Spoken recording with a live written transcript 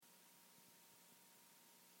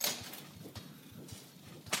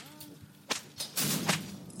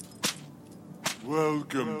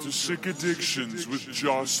Welcome to Sick Addictions with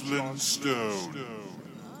Joclyn Stone.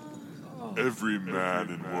 Every man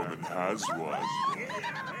and woman has one.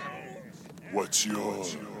 What's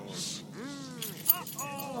yours?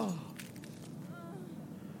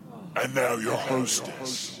 And now your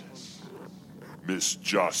hostess, Miss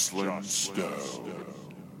Joclyn Stone.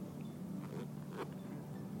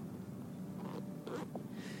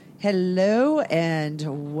 Hello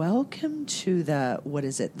and welcome to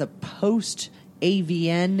the post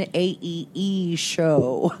AVN AEE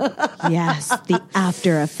show. Yes, the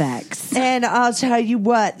after effects. And I'll tell you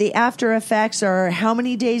what, the after effects are how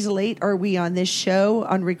many days late are we on this show,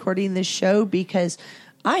 on recording this show, because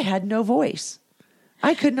I had no voice.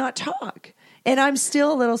 I could not talk. And I'm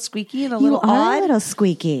still a little squeaky and a little odd. You are a little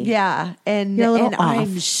squeaky. Yeah. And, You're a little off.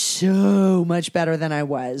 I'm so much better than I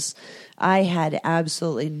was. I had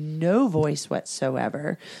absolutely no voice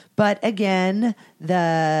whatsoever. But again,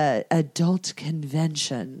 the adult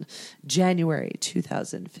convention, January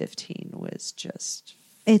 2015, was just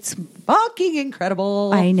It's fucking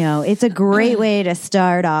incredible. I know. It's a great way to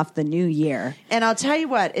start off the new year. And I'll tell you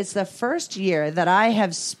what, it's the first year that I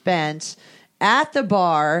have spent at the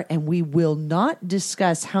bar, and we will not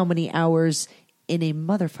discuss how many hours in a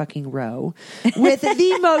motherfucking row, with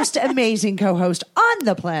the most amazing co-host on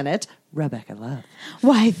the planet, Rebecca Love.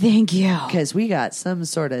 Why, thank you. Because we got some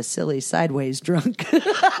sort of silly sideways drunk.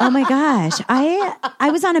 Oh my gosh.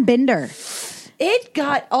 I was on a bender.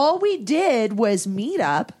 All we did was meet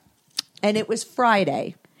up, and it was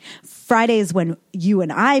Friday. Friday is when you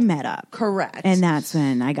and I met up. Correct. And that's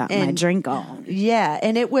when I got my drink on. Yeah.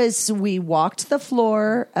 And we walked the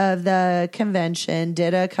floor of the convention,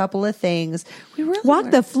 did a couple of things. We really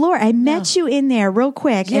walked the floor. I met you in there real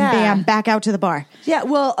quick Yeah. and bam, back out to the bar. Yeah.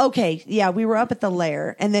 Well, okay. Yeah. We were up at the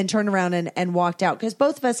lair and then turned around and walked out because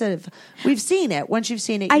both of us we've seen it. Once you've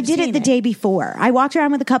seen it, I did it the day before. I walked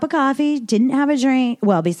around with a cup of coffee, didn't have a drink,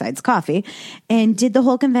 well, besides coffee, and did the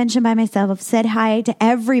whole convention by myself, said hi to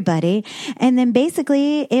everybody. And then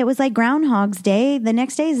basically it was like Groundhog's Day. The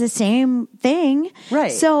next day is the same thing.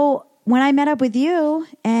 Right. So when I met up with you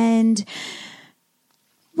and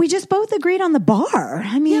we just both agreed on the bar.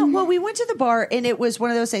 I mean, yeah, well, we went to the bar and it was one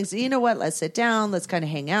of those things, you know what, let's sit down, let's kind of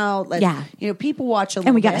hang out. People watch a little bit.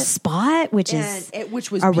 And we got a spot, which was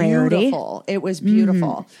a rarity. Beautiful. It was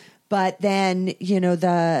beautiful. Mm-hmm. But then,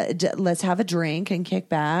 let's have a drink and kick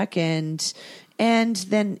back and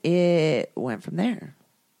then it went from there.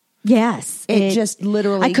 Yes. It just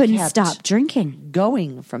literally I couldn't kept stop drinking.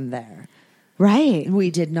 Going from there. Right.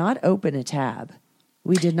 We did not open a tab.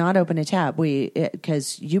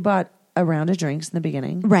 Because you bought a round of drinks in the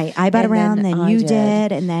beginning. Right. I bought a round, then you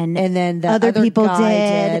did, and then the other people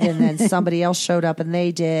did, and then somebody else showed up and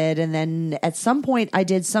they did, and then at some point I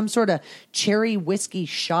did some sort of cherry whiskey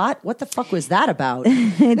shot. What the fuck was that about?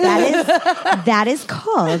 that is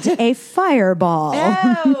called a fireball.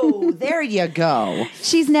 Oh, there you go.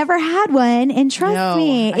 She's never had one, and trust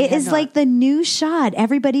me, it is not. like the new shot.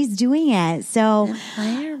 Everybody's doing it. So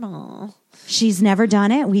Fireball. She's never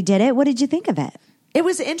done it. We did it. What did you think of it? It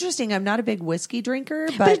was interesting. I'm not a big whiskey drinker,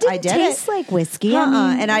 but it didn't I did taste like whiskey.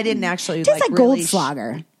 And I didn't actually just like really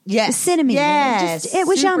Goldschlager. Yes, cinnamon. Yes, it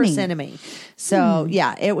was super yummy. Cinnamon. So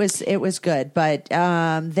yeah, it was good. But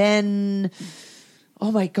then,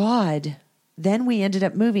 oh my God. Then we ended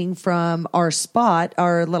up moving from our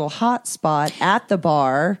little hot spot at the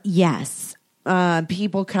bar. Yes.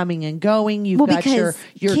 People coming and going. You've got your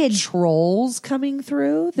trolls coming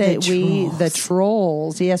through. The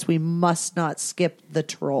trolls. Yes, we must not skip the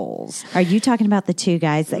trolls. Are you talking about the two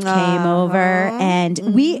guys that came over? And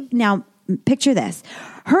now picture this.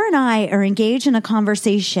 Her and I are engaged in a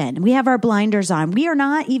conversation. We have our blinders on. We are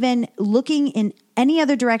not even looking in any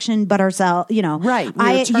other direction but ourselves, Right.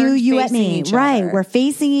 I at you at me. Right. We're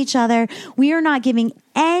facing each other. We are not giving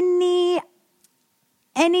anybody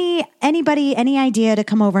any idea to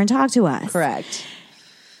come over and talk to us. Correct.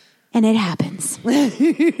 And it happens.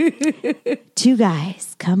 Two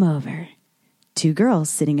guys come over. Two girls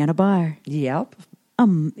sitting at a bar. Yep.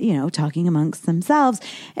 Talking amongst themselves.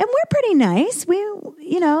 And we're pretty nice. We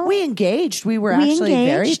engaged. We were actually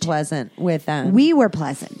very pleasant with them. We were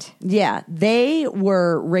pleasant. Yeah. They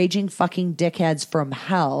were raging fucking dickheads from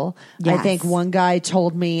hell. Yes. I think one guy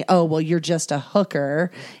told me, oh, well, you're just a hooker.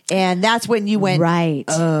 And that's when you went, right.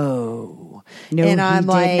 Oh. No, and I'm he did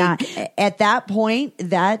like, not. at that point,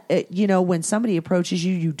 that when somebody approaches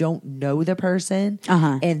you, you don't know the person,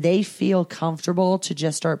 and they feel comfortable to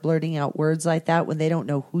just start blurting out words like that when they don't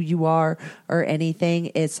know who you are or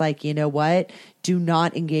anything. It's like, you know what? Do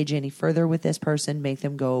not engage any further with this person. Make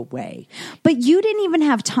them go away. But you didn't even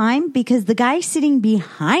have time because the guy sitting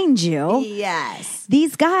behind you. Yes.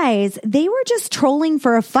 These guys, they were just trolling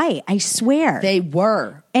for a fight. I swear. They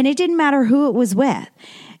were. And it didn't matter who it was with.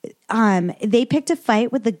 They picked a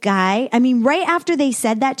fight with the guy. I mean, right after they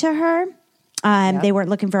said that to her, they weren't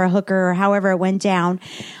looking for a hooker or however it went down.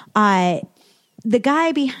 The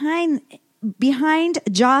guy behind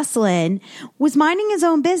Joclyn was minding his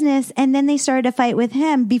own business, and then they started a fight with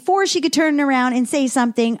him before she could turn around and say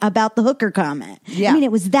something about the hooker comment. Yeah. I mean,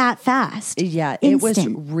 it was that fast. Yeah, Instant.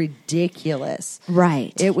 it was ridiculous.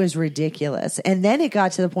 Right. It was ridiculous. And then it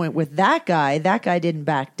got to the point with that guy didn't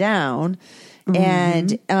back down.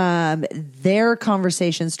 And their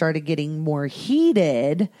conversation started getting more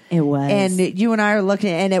heated. It was. And you and I are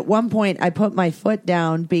looking, and at one point I put my foot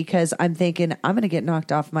down because I'm thinking I'm going to get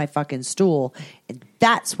knocked off my fucking stool. And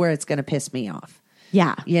that's where it's going to piss me off.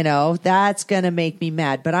 Yeah. That's going to make me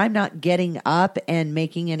mad. But I'm not getting up and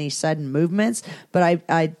making any sudden movements. But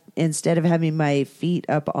I instead of having my feet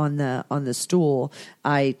up on the stool,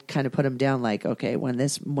 I kind of put them down like, okay, when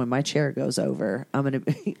my chair goes over, I'm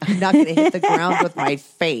not gonna hit the ground with my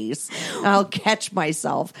face. I'll catch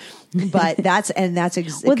myself. But that's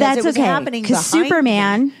exactly that's okay. happening because behind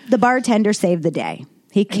Superman, me. the bartender, saved the day.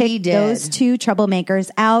 He kicked those two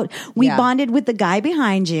troublemakers out. We bonded with the guy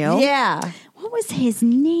behind you. Yeah. What was his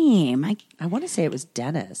name? I want to say it was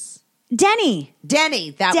Dennis. Denny. That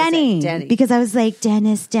was it. Denny. Because I was like,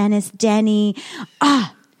 Denny.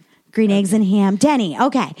 Green eggs and ham. Denny.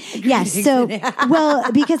 Okay. Yes. So,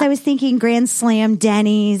 because I was thinking Grand Slam,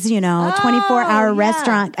 Denny's, 24-hour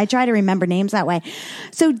restaurant. I try to remember names that way.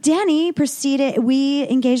 So Denny we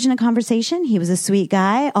engaged in a conversation. He was a sweet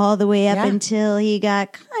guy all the way up until he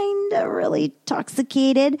got kind of really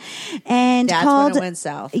intoxicated and that's when it went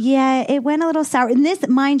south. Yeah, it went a little sour. And this,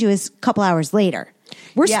 mind you, is a couple hours later.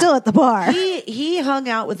 We're still at the bar. He hung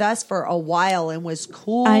out with us for a while and was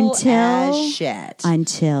cool as shit.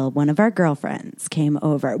 Until one of our girlfriends came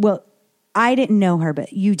over. Well, I didn't know her,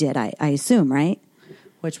 but you did, I assume, right?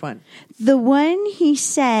 Which one? The one he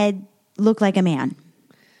said looked like a man.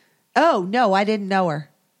 Oh, no, I didn't know her.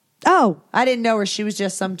 Oh. I didn't know her. She was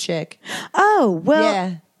just some chick. Oh, well.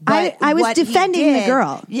 Yeah. I was defending the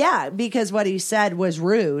girl. Yeah, because what he said was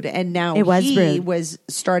rude, and now he was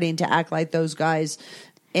starting to act like those guys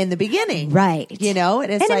in the beginning. Right. And it's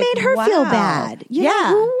and like, it made her feel bad. You know,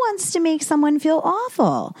 who wants to make someone feel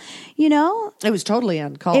awful? It was totally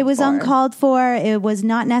uncalled for. It was uncalled for. It was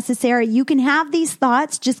not necessary. You can have these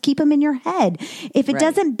thoughts, just keep them in your head. If it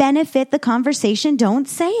doesn't benefit the conversation, don't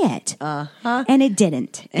say it. And it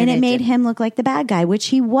didn't. And it made him look like the bad guy, which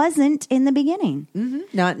he wasn't in the beginning. Mm-hmm.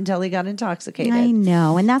 Not until he got intoxicated. I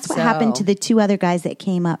know. And that's what happened to the two other guys that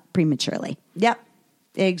came up prematurely. Yep.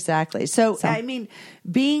 Exactly. So I mean,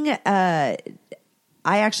 I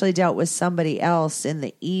actually dealt with somebody else in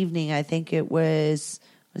the evening. I think it was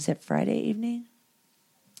it Friday evening?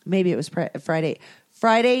 Maybe it was Friday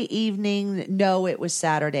evening. No, it was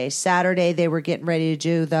Saturday. Saturday, they were getting ready to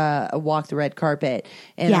do the walk the red carpet.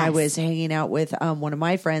 And I was hanging out with one of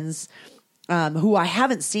my friends who I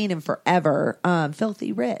haven't seen in forever,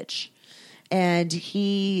 Filthy Rich. And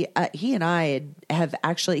he and I have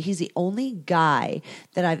actually, he's the only guy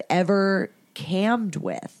that I've ever cammed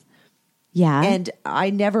with. Yeah. And I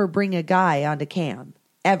never bring a guy onto cam,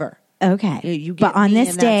 ever. Okay. But on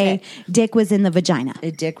this day, Dick was in the vagina.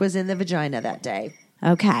 Dick was in the vagina that day.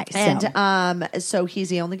 Okay. And so he's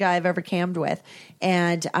the only guy I've ever cammed with.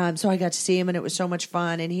 And so I got to see him, and it was so much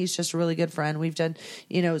fun. And he's just a really good friend. We've done,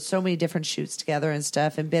 so many different shoots together and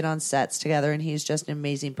stuff, and been on sets together, and he's just an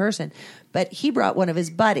amazing person. But he brought one of his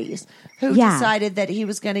buddies who decided that he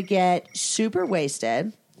was going to get super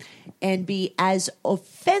wasted and be as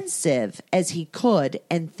offensive as he could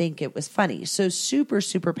and think it was funny. So super,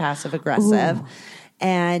 super passive aggressive. Ooh.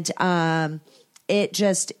 And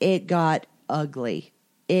it got ugly.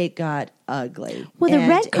 It got ugly. Well, the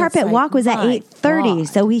red carpet walk was at 8:30,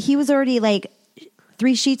 so he was already like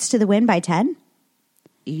 3 sheets to the wind by 10?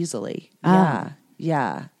 Easily. Yeah.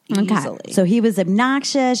 Okay. Easily. So he was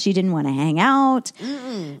obnoxious. You didn't want to hang out.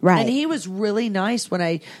 Mm-mm. Right. And he was really nice when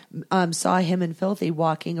I saw him and Filthy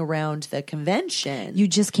walking around the convention. You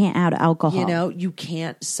just can't add alcohol. You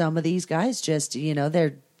can't. Some of these guys just,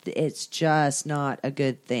 it's just not a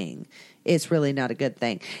good thing. It's really not a good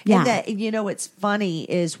thing. Yeah. And that, what's funny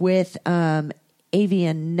is with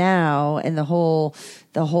AVN now and the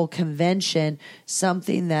whole convention,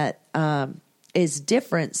 something that is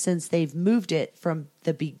different since they've moved it from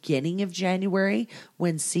the beginning of January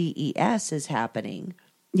when CES is happening.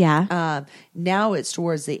 Yeah. Now it's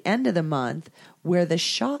towards the end of the month where the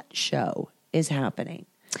SHOT Show is happening.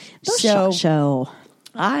 SHOT Show.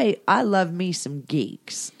 I love me some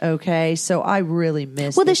geeks. Okay, so I really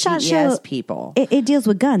miss the SHOT Show people. It deals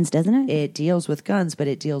with guns, doesn't it? It deals with guns, but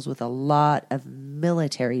it deals with a lot of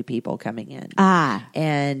military people coming in.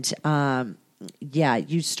 And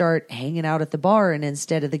you start hanging out at the bar, and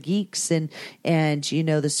instead of the geeks and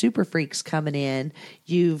the super freaks coming in,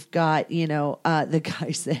 you've got the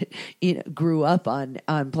guys that grew up on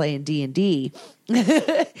playing D&D.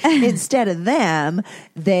 Instead of them,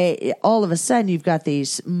 they all of a sudden you've got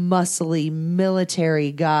these muscly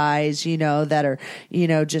military guys, that are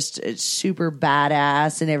just super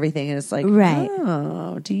badass and everything, and it's like, right?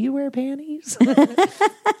 Oh, do you wear panties?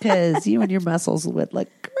 Because you and your muscles would look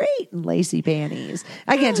great in lacy panties.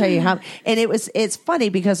 I can't tell you how. And it's funny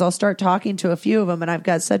because I'll start talking to a few of them, and I've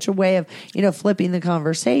got such a way of flipping the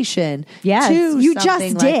conversation. Yes, to you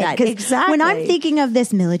something just did. like that. Exactly. When I'm thinking of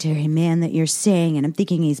this military man that you're saying, and I'm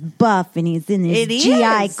thinking he's buff and he's in his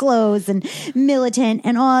GI clothes and militant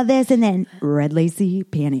and all this, and then red lacy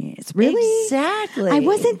panties. Really? Exactly. I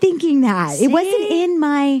wasn't thinking that. See? It wasn't in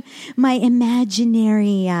my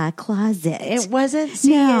imaginary closet. It wasn't.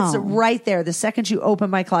 See, No. It's right there. The second you open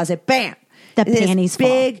my closet, bam. The panties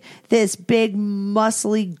fall. This big,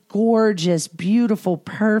 muscly, gorgeous, beautiful,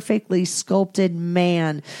 perfectly sculpted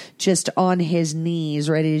man just on his knees,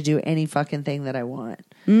 ready to do any fucking thing that I want.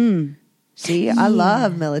 See, I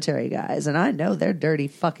love military guys, and I know they're dirty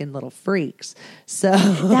fucking little freaks. So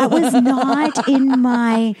That was not in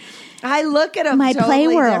my... I look at them My totally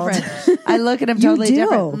play world. different. I look at them You totally do.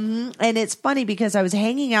 different. And it's funny because I was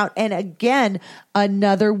hanging out, and again,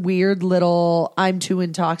 another weird little I'm too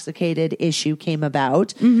intoxicated issue came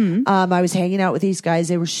about. I was hanging out with these guys.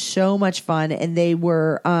 They were so much fun, and they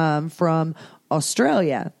were from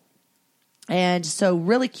Australia. And so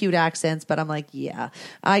really cute accents, but I'm like, yeah,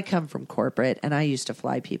 I come from corporate, and I used to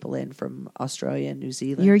fly people in from Australia and New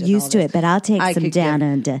Zealand. You're used to it, but I'll take some down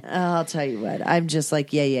under. I'll tell you what, I'm just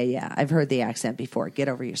like, yeah. I've heard the accent before. Get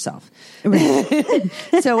over yourself. So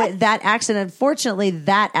that accent, unfortunately,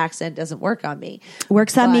 that accent doesn't work on me.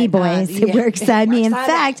 Works on me, boys. It works on me. In on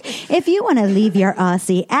fact, if you want to leave your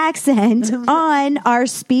Aussie accent on our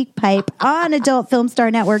speak pipe on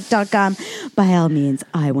adultfilmstarnetwork.com, by all means,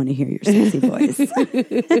 I want to hear your sexy voice.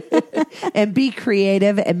 And be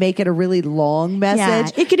creative and make it a really long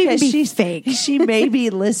message. Yeah, it could even be 'cause fake. She may be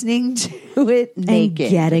listening to it naked.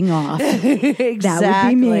 And getting off. Exactly. That would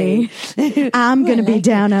be me. I'm going to be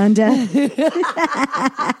down under.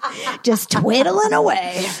 Just twiddling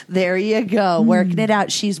away. There you go. Working it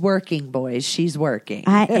out. She's working, boys. She's working.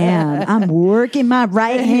 I am. I'm working my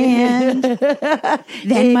right hand,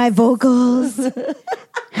 then my vocals.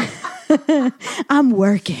 I'm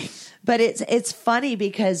working. But it's funny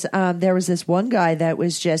because there was this one guy that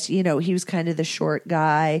was just, he was kind of the short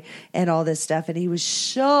guy and all this stuff. And he was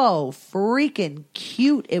so freaking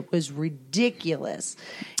cute. It was ridiculous.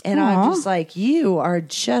 And I'm just like, you are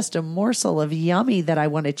just a morsel of yummy that I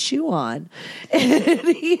want to chew on. And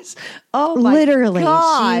he's, oh my Literally,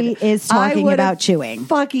 God. she is talking about chewing.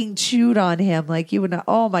 Fucking chewed on him like you would not.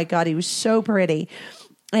 Oh my God, he was so pretty.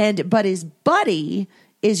 But his buddy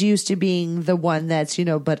is used to being the one that's,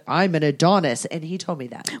 but I'm an Adonis. And he told me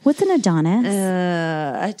that. What's an Adonis?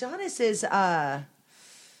 Adonis is, oh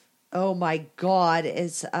my God,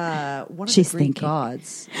 is one of She's the Greek thinking.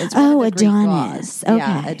 gods. It's one of the Greek Adonis. gods. Okay.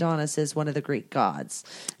 Yeah, Adonis is one of the Greek gods.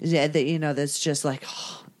 Yeah, that's just like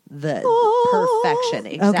the perfection.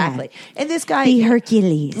 Exactly. Okay. And this guy, The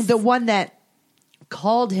Hercules. the one that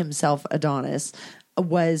called himself Adonis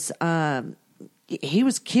was, he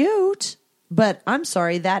was cute. But I'm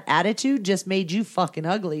sorry, that attitude just made you fucking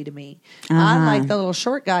ugly to me. I like the little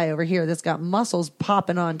short guy over here that's got muscles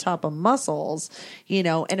popping on top of muscles, and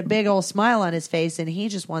a big old smile on his face, and he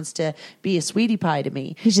just wants to be a sweetie pie to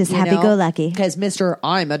me. He's just happy-go-lucky. Because Mr.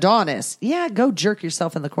 I'm Adonis. Yeah, go jerk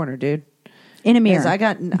yourself in the corner, dude. In a mirror. I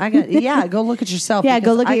got, yeah, go look at yourself. Yeah,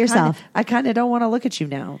 go because look at yourself. I kind of don't want to look at you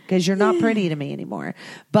now because you're not pretty to me anymore.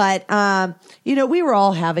 But, we were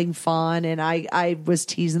all having fun, and I was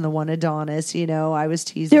teasing the one Adonis, I was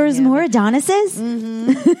teasing There was him. more Adonises?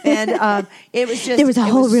 And it was just, There was a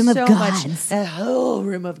whole room of so gods. a whole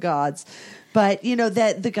room of gods. But,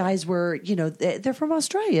 that the guys were, they're from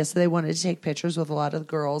Australia, so they wanted to take pictures with a lot of the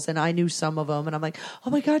girls, and I knew some of them, and I'm like, oh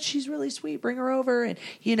my God, she's really sweet, bring her over. And,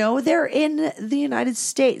 they're in the United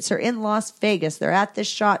States, they're in Las Vegas, they're at this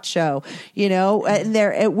SHOT Show,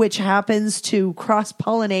 and which happens to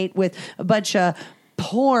cross-pollinate with a bunch of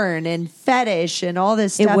porn and fetish and all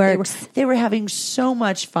this stuff. It works. They were having so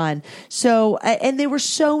much fun. So, and they were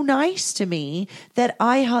so nice to me that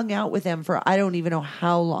I hung out with them for I don't even know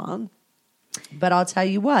how long. But I'll tell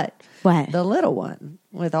you what. What? The little one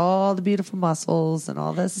with all the beautiful muscles and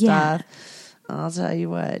all this Yeah. stuff. I'll tell you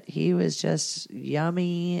what. He was just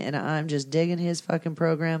yummy, and I'm just digging his fucking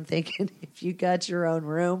program, thinking if you got your own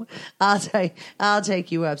room, I'll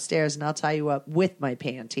take you upstairs and I'll tie you up with my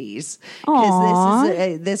panties,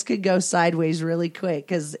 because this could go sideways really quick,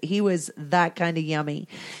 because he was that kind of yummy,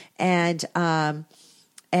 and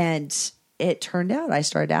it turned out I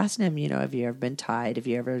started asking him, have you ever been tied? Have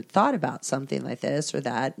you ever thought about something like this or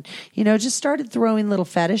that? Just started throwing little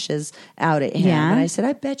fetishes out at him. Yeah. And I said,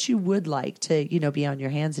 I bet you would like to, be on your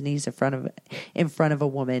hands and knees in front of a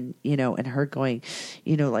woman, and her going,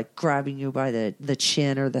 like grabbing you by the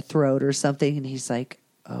chin or the throat or something. And he's like,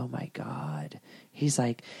 oh my God. He's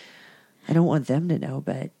like, I don't want them to know,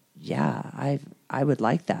 but yeah, I would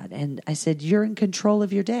like that. And I said, you're in control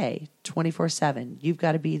of your day 24/7. You've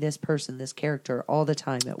got to be this person, this character all the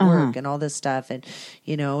time at work and all this stuff. And,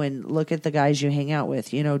 and look at the guys you hang out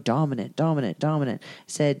with, dominant. I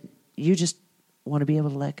said, you just want to be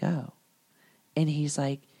able to let go. And he's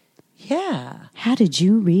like, yeah. How did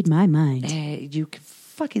you read my mind? You can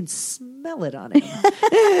fucking smell it on him.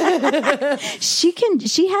 She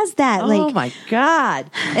has that. Oh my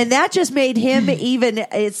God. And that just made him even,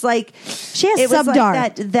 it's like. She has subdar.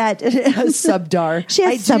 Like that subdar. She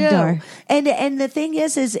has subdar. And the thing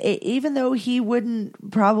is even though he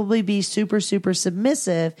wouldn't probably be super, super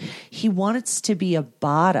submissive, he wants to be a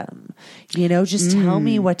bottom. Just tell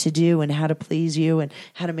me what to do and how to please you and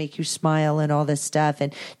how to make you smile and all this stuff.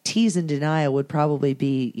 And tease and denial would probably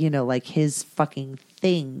be, like his fucking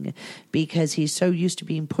thing, because he's so used to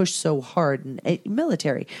being pushed so hard. And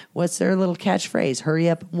military, what's their little catchphrase? Hurry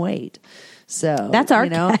up and wait. So that's our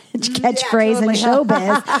catchphrase in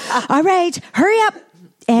showbiz. All right, hurry up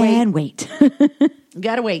and wait.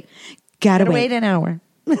 Gotta wait. Gotta wait an hour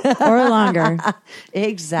or longer.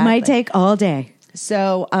 Exactly. Might take all day.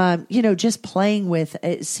 So, just playing with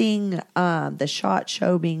seeing the SHOT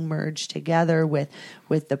Show being merged together with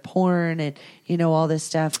the porn and, all this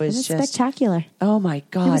stuff was just spectacular. Oh my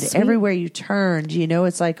God. Everywhere you turned,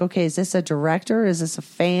 it's like, okay, is this a director? Is this a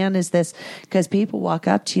fan? Is this, because people walk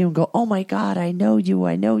up to you and go, oh my God, I know you.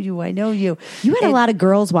 You had a lot of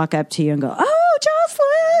girls walk up to you and go, oh,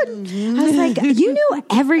 Joclyn. Mm-hmm. I was like, you knew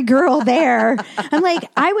every girl there. I'm like,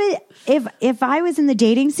 I would, if I was in the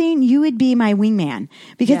dating scene, you would be my wingman,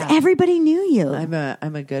 because everybody knew you. I'm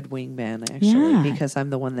a good wingman, actually, because I'm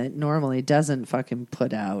the one that normally doesn't fucking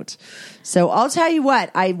put out. So I'll tell you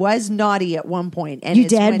what, I was naughty at one point. And you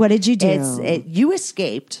did? What did you do? You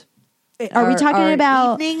escaped. Are we talking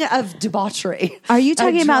about evening of debauchery? Are you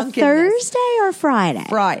talking about Thursday or Friday?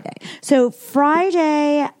 Friday. So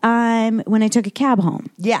Friday, when I took a cab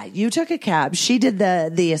home. Yeah, you took a cab. She did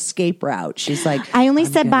the escape route. She's like, I only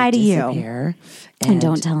said bye to you. And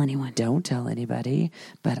don't tell anyone. Don't tell anybody,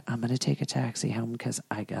 but I'm going to take a taxi home because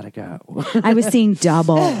I got to go. I was seeing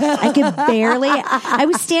double. I could barely. I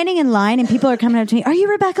was standing in line and people are coming up to me. Are you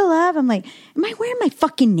Rebecca Love? I'm like, am I wearing my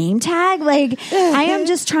fucking name tag? Like, I am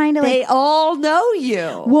just trying to They all know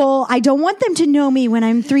you. Well, I don't want them to know me when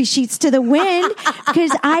I'm 3 sheets to the wind,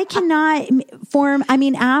 because I cannot form. I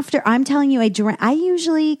mean, after I'm telling you, I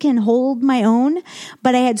usually can hold my own,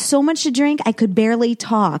 but I had so much to drink, I could barely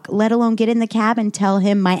talk, let alone get in the cab and tell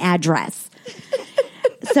him my address.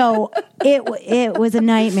 So it was a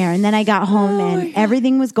nightmare. And then I got home and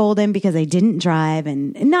everything was golden because I didn't drive,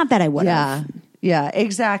 and not that I would have. Yeah,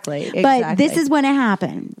 exactly. But this is when it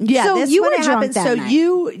happened. Yeah, so this you when were it drunk happened. that So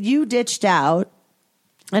night. you ditched out.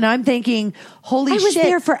 And I'm thinking, holy shit. I was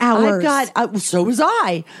there for hours. So was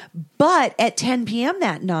I. But at 10 p.m.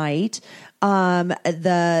 that night,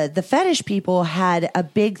 the fetish people had a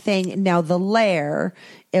big thing. Now the lair,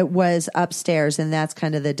 it was upstairs, and that's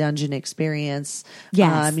kind of the dungeon experience.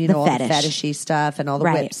 Yes, all the fetishy stuff and all the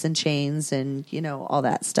whips and chains and, all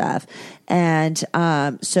that stuff. And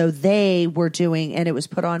so they were doing, and it was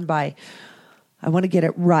put on by, I want to get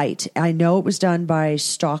it right. I know it was done by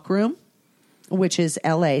Stockroom, which is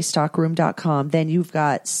LA, stockroom.com. Then you've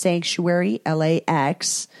got Sanctuary,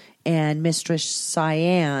 LAX, and Mistress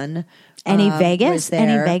Cyan. Any Vegas?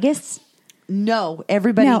 No,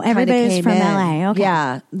 everybody was came from in. LA. Okay.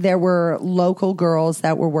 Yeah, there were local girls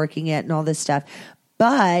that were working it and all this stuff.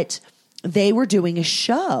 But they were doing a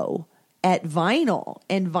show at Vinyl.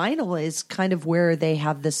 And Vinyl is kind of where they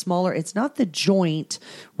have the smaller, it's not the joint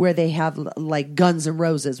where they have like Guns N'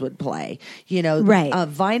 Roses would play. You know, right.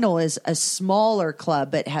 Vinyl is a smaller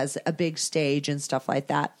club, but has a big stage and stuff like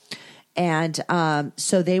that. And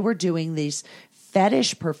so they were doing these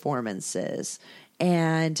fetish performances.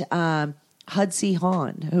 And Hudsey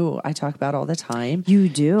Hawn, who I talk about all the time. You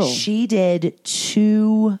do. She did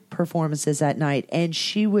 2 performances that night, and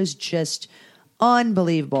she was just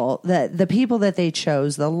unbelievable. The people that they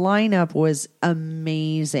chose, the lineup was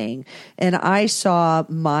amazing. And I saw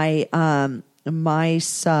my dream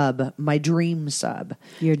sub.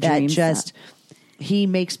 Your dream sub. He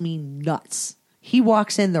makes me nuts. He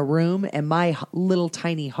walks in the room and my little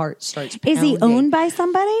tiny heart starts pounding. Is he owned by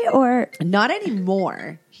somebody or? Not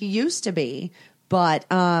anymore. He used to be, but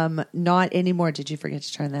not anymore. Did you forget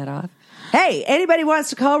to turn that off? Hey, anybody wants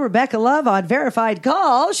to call Rebecca Love on Verified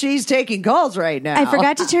Call? She's taking calls right now. I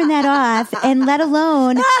forgot to turn that off, and let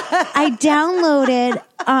alone I downloaded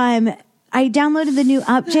the new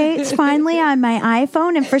updates finally on my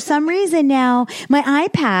iPhone, and for some reason now my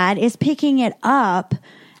iPad is picking it up.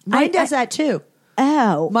 Mine does that too.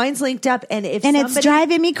 Oh, mine's linked up, and it's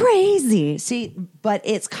driving me crazy. See, but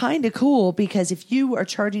it's kind of cool because if you are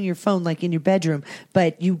charging your phone like in your bedroom,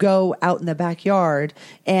 but you go out in the backyard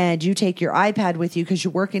and you take your iPad with you because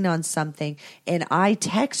you're working on something, and I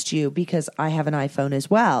text you because I have an iPhone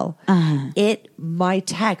as well, my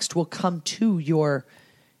text will come to your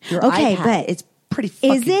okay, iPad. but it's pretty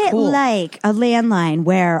fucking Is it cool. like a landline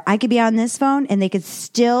where I could be on this phone and they could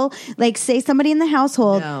still, like, say somebody in the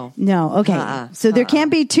household? No. Okay. So there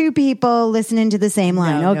can't be 2 people listening to the same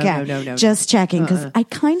line. Okay. No. Just checking because I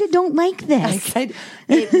kind of don't like this.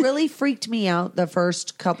 It really freaked me out the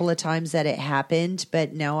first couple of times that it happened,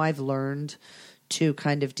 but now I've learned to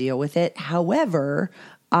kind of deal with it. However,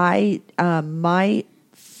 my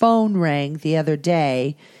phone rang the other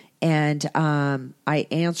day. And I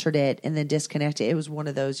answered it and then disconnected. It was one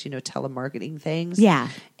of those, telemarketing things. Yeah.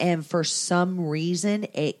 And for some reason,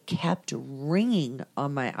 it kept ringing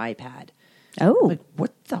on my iPad. Oh. I'm like,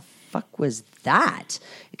 what the fuck was that?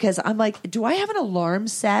 Because I'm like, do I have an alarm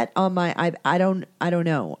set on my iPad? I don't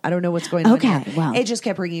know. I don't know what's going on. Okay, well. It just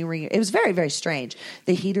kept ringing. It was very, very strange.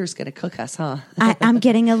 The heater's going to cook us, huh? I'm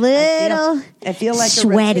getting a little I feel like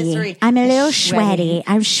sweaty. I'm a little sweaty.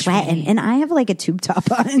 I'm sweating. And I have like a tube top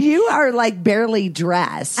on. You are like barely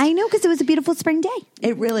dressed. I know, because it was a beautiful spring day.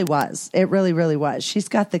 It really was. It really, really was. She's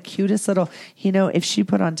got the cutest little, if she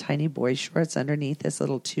put on tiny boy shorts underneath this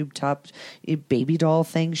little tube top baby doll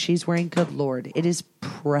thing she's wearing, good Lord, it is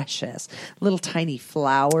precious. Little tiny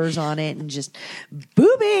flowers on it and just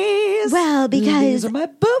boobies. Well, because these are my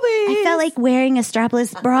boobies. I felt like wearing a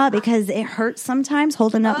strapless bra because it hurts sometimes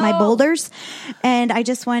holding up my boulders. And I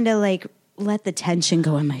just wanted to let the tension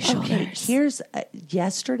go in my shoulders. Okay, here's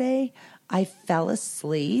yesterday I fell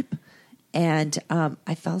asleep and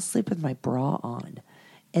I fell asleep with my bra on.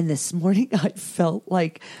 And this morning I felt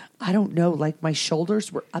like, I don't know, like my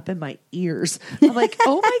shoulders were up in my ears. I'm like,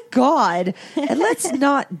 oh my God. And let's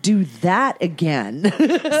not do that again.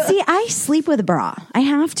 See, I sleep with a bra. I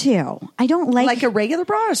have to. I don't like a regular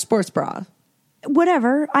bra or a sports bra?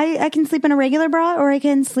 Whatever. I can sleep in a regular bra or I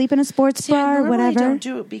can sleep in a sports bra or whatever. I don't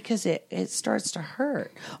do it because it starts to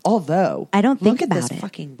hurt. Although, I don't think look at about this it.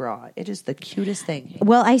 Fucking bra. It is the cutest thing.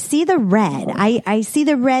 Well, I see the red. I see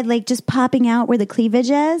the red just popping out where the cleavage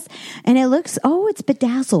is. And it looks, it's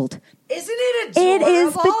bedazzled. Isn't it adorable? It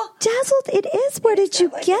is bedazzled. It is. Where did you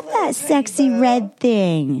get that sexy red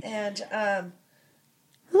thing? And,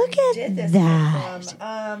 look at that.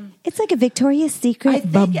 It's like a Victoria's Secret.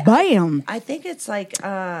 Bam. I think it's like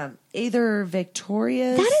either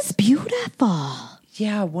Victoria's. That is beautiful.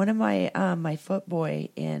 Yeah, one of my foot boy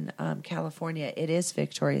in California, it is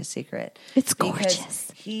Victoria's Secret. It's gorgeous.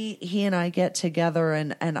 He and I get together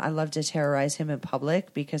and I love to terrorize him in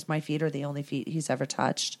public because my feet are the only feet he's ever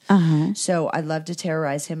touched. So I love to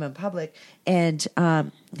terrorize him in public. And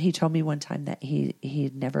he told me one time that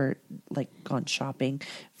he'd never gone shopping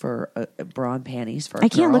for a bra and panties for a I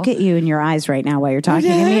can't look at you in your eyes right now while you're talking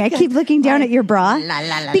to me. I keep looking down at your bra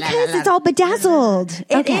because it's all bedazzled.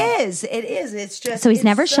 It is. It's just. So he's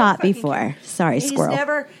never so shot fucking before. cute. Sorry, He's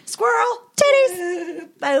squirrel. Squirrel Titties.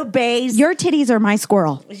 Boobies. Your titties are my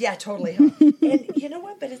squirrel. Yeah, totally. Huh? And you know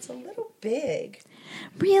what? But it's a little big.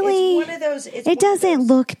 Really? It's one of those. It doesn't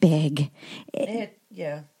look big.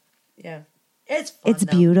 Yeah. It's It's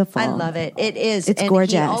though. beautiful. I love it. It is. It's and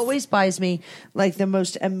gorgeous. He always buys me like the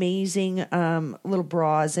most amazing little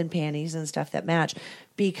bras and panties and stuff that match,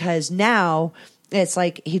 because now it's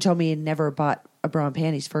like he told me he never bought a bra and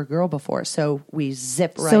panties for a girl before, so we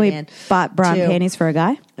zip right So he in. bought bra and panties for a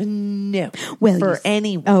guy? No, Well, for you-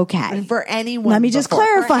 anyone. Okay. For anyone. Let me just before.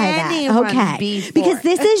 clarify For that. anyone Okay. before. Because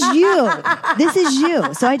this is you. This is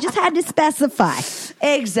you. So I just had to specify.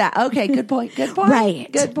 Exactly. Okay. Good point. Good point.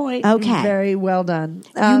 Right. Good point. Okay. Very well done.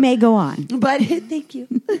 You may go on. But thank you.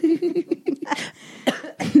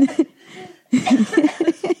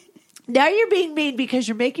 Now you're being mean because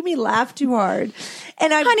you're making me laugh too hard,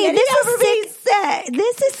 and I'm Honey, getting this over is being sick. sick.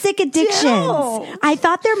 This is sick addictions. Don't. I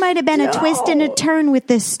thought there might have been a twist and a Don't. turn with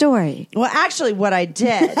this story. Well, actually, what I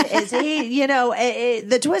did is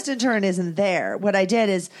the twist and turn isn't there. What I did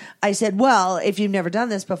is I said, well, if you've never done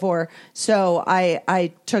this before, so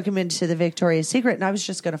I took him into the Victoria's Secret, and I was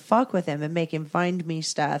just going to fuck with him and make him find me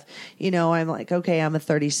stuff. I'm like, okay, I'm a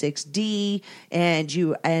 36D,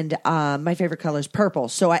 and my favorite color is purple,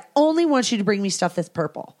 so I only want you to bring me stuff that's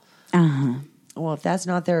purple. Well, if that's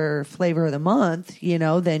not their flavor of the month,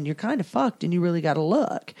 then you're kind of fucked and you really got to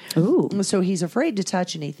look. Ooh. So he's afraid to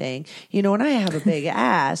touch anything, and I have a big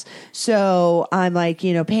ass. So I'm like,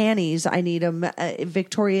 panties, I need them.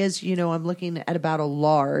 Victoria's, I'm looking at about a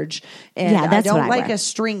large. And Yeah, that's I don't what I like wear. a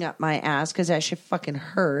string up my ass because that shit fucking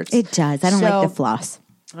hurts. It does. I don't like the floss.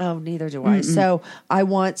 Oh, neither do I. So I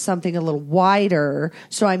want something a little wider.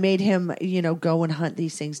 So I made him, go and hunt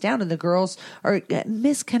these things down. And the girls are,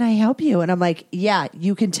 Miss, can I help you? And I'm like, yeah,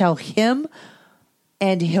 you can tell him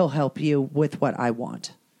and he'll help you with what I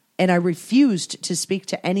want. And I refused to speak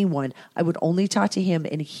to anyone. I would only talk to him,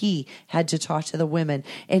 and he had to talk to the women.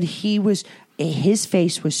 And his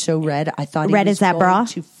face was so red. I thought Red he was as that going bra?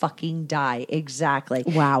 to fucking die. Exactly.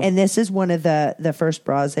 Wow. And this is one of the first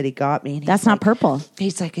bras that he got me. And That's he's not like- purple.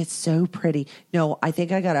 He's like, it's so pretty. No, I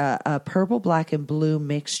think I got a purple, black, and blue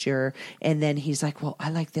mixture. And then he's like, well,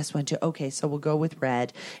 I like this one too. Okay, so we'll go with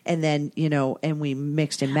red. And then, and we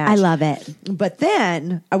mixed and matched. I love it. But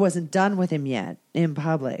then I wasn't done with him yet in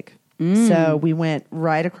public. So we went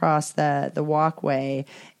right across the walkway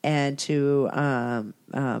and to,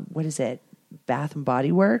 what is it? Bath and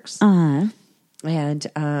Body Works. Uh-huh. And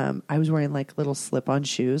I was wearing like little slip-on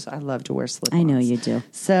shoes. I love to wear slip-ons. I know you do.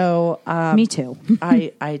 So Me too.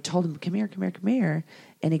 I told him, come here.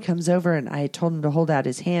 And he comes over, and I told him to hold out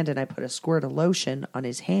his hand, and I put a squirt of lotion on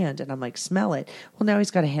his hand, and I'm like, smell it. Well, now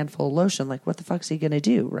he's got a handful of lotion. Like, what the fuck's he going to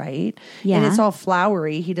do, right? Yeah. And it's all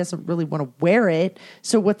flowery. He doesn't really want to wear it.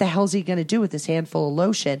 So what the hell's he going to do with this handful of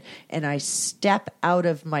lotion? And I step out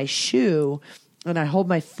of my shoe, and I hold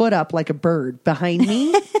my foot up like a bird behind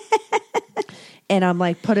me. And I'm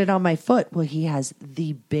like, put it on my foot. Well, he has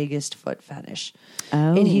the biggest foot fetish. Oh.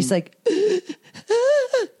 And he's like,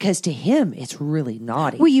 because to him, it's really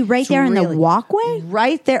naughty. Were you right It's there in the really- walkway?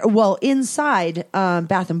 Right there. Well, inside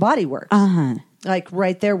Bath and Body Works. Uh-huh. Like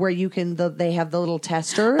right there where you can, they have the little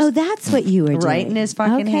testers. Oh, that's what you were doing. Right in his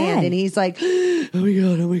fucking Okay. hand. And he's like, oh my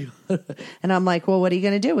God. And I'm like, well, what are you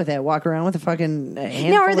going to do with it? Walk around with a fucking handful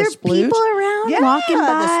Now, are there of splooge? people around walking by?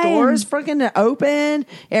 The store's freaking open.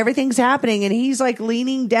 Everything's happening. And he's like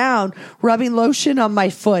leaning down, rubbing lotion on my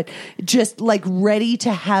foot, just like ready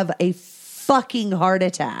to have a fucking heart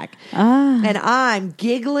attack. And I'm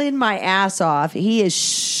giggling my ass off. He is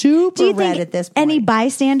super Do you red think at this point. any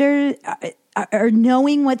bystander are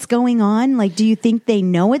knowing what's going on? Like, do you think they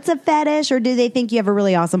know it's a fetish, or do they think you have a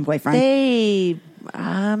really awesome boyfriend?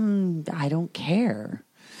 I don't care.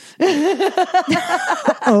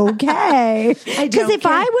 Okay. I Because don't if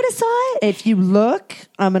care. I would have saw it, If you look,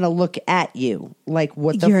 I'm going to look at you. Like,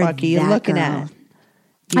 what the You're fuck are you that looking girl. at?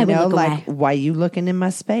 I would look like, away. why you looking in my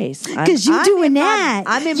space? because you I'm doing in my- that.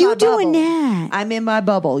 I'm in you my doing bubble. that. I'm in my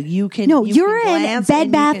bubble. You can. No, you you're can in glance Bed,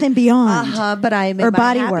 you Bath, can- and Beyond. But I'm in Or my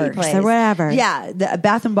Body happy Works or place. whatever. Yeah, the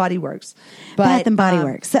Bath and Body Works. But, Bath and Body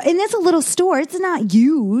Works. So, and that's a little store. It's not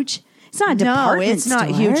huge. It's not a department No, it's not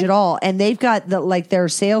store. huge at all. And they've got their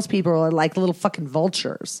salespeople are like little fucking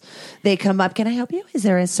vultures. They come up, can I help you? Is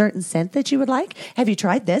there a certain scent that you would like? Have you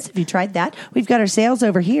tried this? Have you tried that? We've got our sales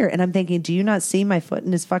over here. And I'm thinking, do you not see my foot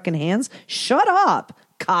in his fucking hands? Shut up,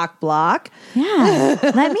 cock block. Yeah.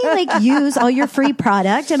 Let me use all your free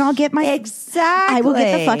product and I'll get my Exactly. I will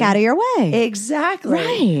get the fuck out of your way. Exactly.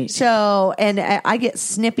 Right. So, and I get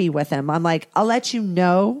snippy with him. I'm like, I'll let you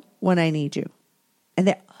know when I need you. And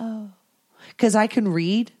they're, because I can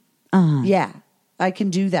read. Yeah, I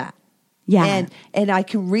can do that. Yeah. And I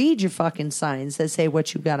can read your fucking signs that say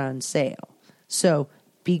what you got on sale. So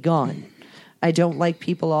be gone. I don't like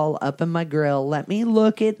people all up in my grill. Let me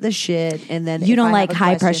look at the shit. And then You if don't I like have a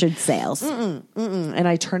high question- pressured sales. And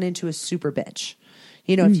I turn into a super bitch.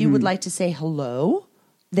 You know, if you would like to say hello,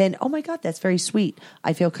 then, oh my God, that's very sweet.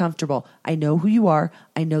 I feel comfortable. I know who you are.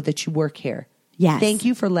 I know that you work here. Yes. Thank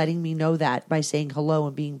you for letting me know that by saying hello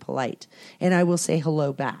and being polite. And I will say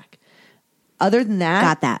hello back. Other than that,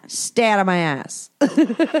 Got that. Stay out of my ass. Let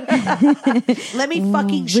me fucking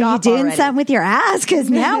Were you shop doing already. something with your ass?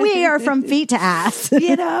 Because now we are from feet to ass.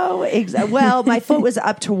 You know, well, my foot was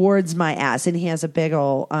up towards my ass, and he has a big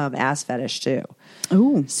old ass fetish too.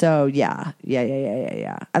 Ooh. So yeah.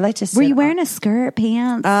 I like to. Were you wearing a skirt,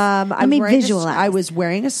 pants? Let me visualize. I was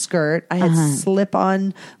wearing a skirt. I had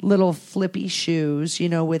slip-on little flippy shoes, you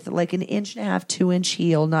know, with like an 1.5, 2-inch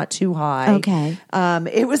heel, not too high. Okay.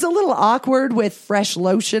 It was a little awkward with fresh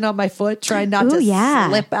lotion on my foot, trying not to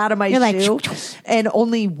slip out of my You're shoe, like, and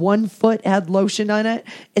only one foot had lotion on it.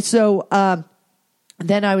 And so.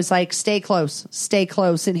 Then I was like, stay close.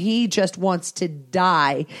 And he just wants to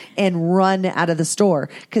die and run out of the store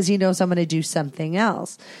because he knows I'm going to do something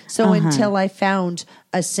else. So until I found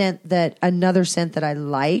another scent that I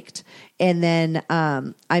liked, and then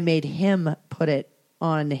I made him put it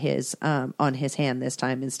on his hand this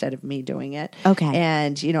time instead of me doing it. Okay.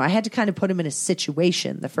 And, you know, I had to kind of put him in a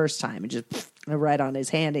situation the first time and just right on his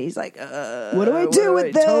hand. And he's like, what do I do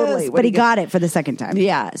with this? Totally. But he got it for the second time.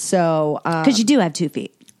 Yeah. So, Because you do have 2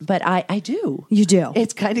 feet. but I do. You do.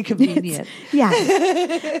 It's kind of convenient. Yeah.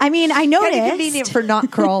 I mean, I noticed. Kind of convenient for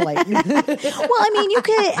not crawling. Well, I mean, you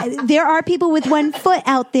could. There are people with 1 foot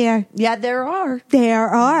out there. Yeah, there are. There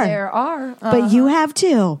are. There are. But you have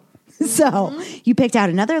 2. So you picked out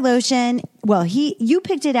another lotion. Well, you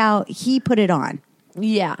picked it out. He put it on.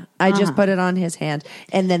 Yeah, I just put it on his hand.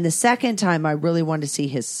 And then the second time, I really wanted to see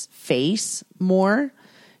his face more.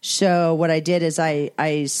 So what I did is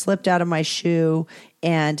I slipped out of my shoe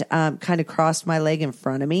and kind of crossed my leg in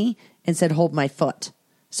front of me and said, hold my foot.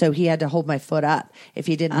 So he had to hold my foot up. If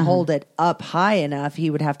he didn't hold it up high enough, he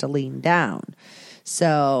would have to lean down.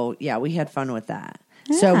 So, yeah, we had fun with that.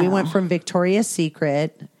 So we went from Victoria's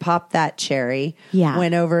Secret, popped that cherry,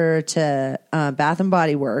 went over to Bath and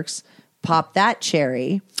Body Works, popped that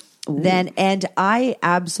cherry. Then, and I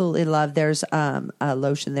absolutely love, there's a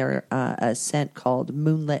lotion there, a scent called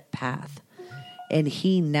Moonlit Path. And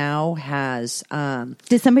he now has.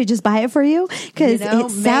 Did somebody just buy it for you? Because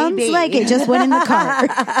it sounds like it just went in the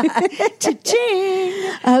cart.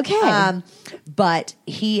 Cha-ching. Okay. But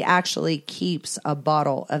he actually keeps a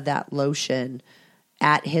bottle of that lotion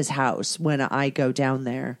at his house when I go down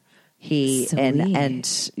there.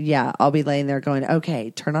 And yeah, I'll be laying there going, okay,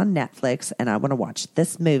 turn on Netflix and I want to watch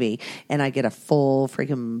this movie. And I get a full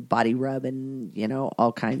freaking body rub and, you know,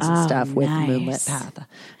 all kinds of stuff with Moonlit Path.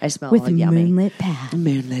 I smell with yummy. Moonlit Path.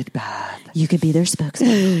 Moonlit Path. You could be their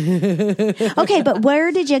spokesman. Okay, but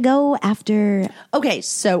where did you go after? Okay,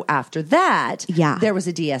 so after that, there was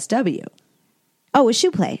a DSW. Oh, a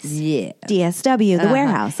shoe place. Yeah. DSW, the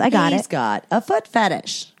warehouse. I got He's got a foot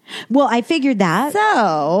fetish. Well, I figured that.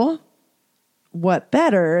 So, what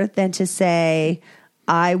better than to say,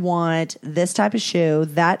 I want this type of shoe,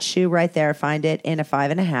 that shoe right there, find it in a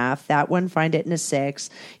 5.5, that one, find it in a 6,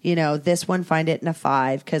 you know, this one, find it in a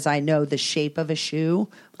 5, because I know the shape of a shoe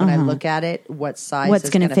when I look at it, what size is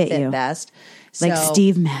going to fit you best. Like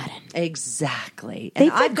Steve Madden. Exactly. They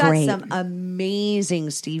and fit I've got great. some amazing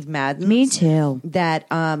Steve Maddens. Me too. That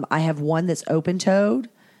I have one that's open-toed.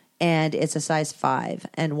 And it's a size 5.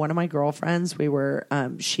 And one of my girlfriends,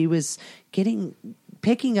 she was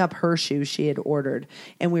picking up her shoes she had ordered.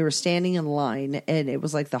 And we were standing in line, and it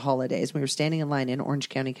was like the holidays. We were standing in line in Orange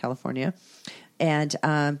County, California.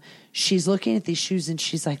 And she's looking at these shoes, and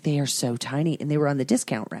she's like, they are so tiny. And they were on the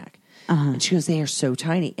discount rack. And she goes, they are so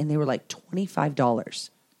tiny. And they were like $25.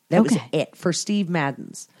 That was it for Steve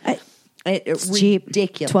Madden's. It's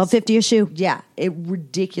ridiculous. Cheap. $12.50 a shoe. Yeah,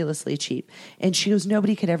 ridiculously cheap. And she goes,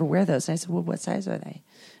 nobody could ever wear those. And I said, well, what size are they?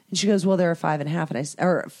 And she goes, well, they're a 5.5,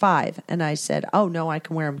 or 5. And I said, oh no, I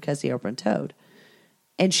can wear them because they're open-toed.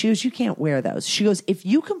 And she goes, you can't wear those. She goes, if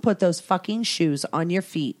you can put those fucking shoes on your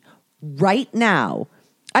feet right now,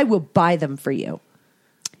 I will buy them for you.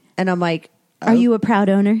 And I'm like, are you a proud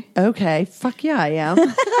owner? Okay. Fuck yeah, I am.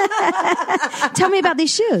 Tell me about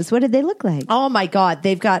these shoes. What did they look like? Oh my God.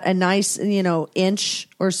 They've got a nice, inch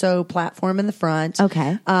or so platform in the front.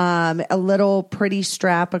 Okay. A little pretty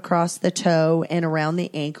strap across the toe and around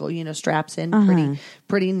the ankle, straps in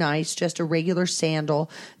pretty nice. Just a regular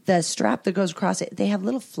sandal. The strap that goes across it, they have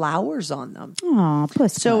little flowers on them. Oh,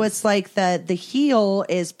 puss. So it's like the heel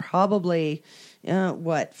is probably,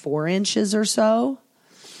 4 inches or so.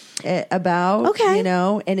 about, Okay. you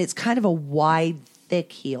know, and it's kind of a wide,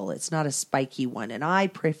 thick heel. It's not a spiky one. And I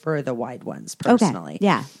prefer the wide ones personally. Okay.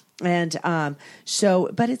 Yeah. And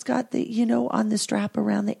but it's got the, you know, on the strap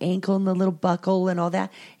around the ankle and the little buckle and all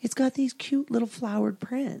that, it's got these cute little flowered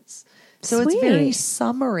prints. So Sweet. it's very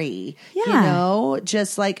summery, you know,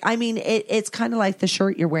 just like, I mean, it's kind of like the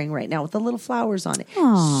shirt you're wearing right now with the little flowers on it.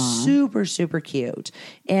 Aww. Super, super cute.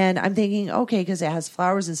 And I'm thinking, okay, because it has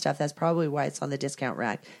flowers and stuff, that's probably why it's on the discount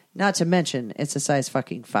rack. Not to mention, it's a size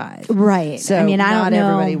fucking 5. Right. So I mean, I not don't know.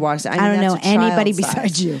 everybody walks. I don't know that's a anybody child besides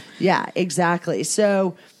size. you. Yeah, exactly.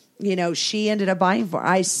 So, you know, she ended up buying for.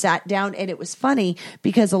 I sat down, and it was funny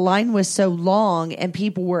because the line was so long, and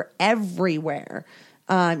people were everywhere.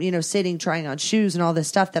 You know, sitting, trying on shoes and all this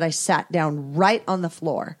stuff, that I sat down right on the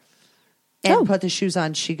floor and put the shoes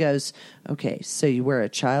on. She goes, okay, so you wear a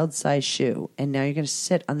child size shoe and now you're going to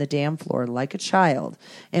sit on the damn floor like a child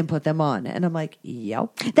and put them on. And I'm like,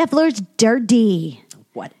 yep. That floor's dirty.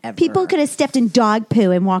 Whatever. People could have stepped in dog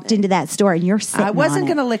poo and walked into that store, and you're sitting I wasn't on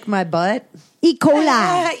going to lick my butt. E.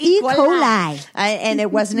 coli. E. coli. And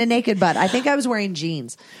it wasn't a naked butt. I think I was wearing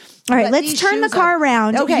jeans. All right, But let's these turn the shoes car are-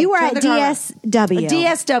 around. Okay, You were turn at the car around. DSW.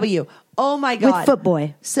 DSW. Oh my God. With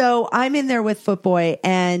Footboy. So I'm in there with Footboy,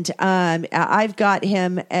 and I've got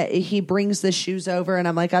him. He brings the shoes over, and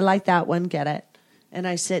I'm like, I like that one. Get it. And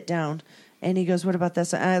I sit down, and he goes, what about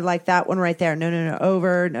this? I like that one right there. No,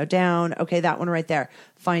 over, no, down. Okay, that one right there.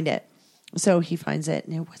 Find it. So he finds it.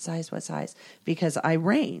 And what size? Because I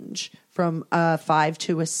range from a 5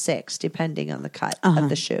 to a 6, depending on the cut of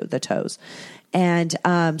the shoe, the toes. And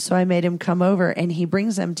so I made him come over, and he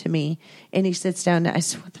brings them to me, and he sits down. And I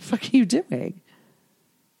said, what the fuck are you doing?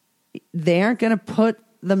 They aren't going to put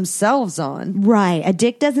themselves on. Right. A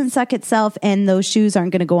dick doesn't suck itself, and those shoes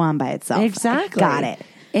aren't going to go on by itself. Exactly. Got it.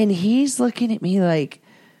 And he's looking at me like,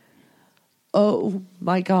 oh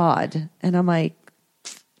my God. And I'm like,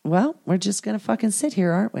 well, we're just going to fucking sit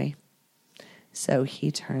here, aren't we? So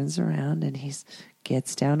he turns around and he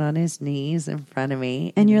gets down on his knees in front of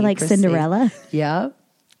me. And you're he like Cinderella? Yeah.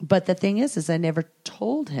 But the thing is I never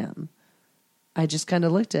told him. I just kind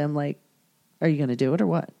of looked at him like, are you going to do it or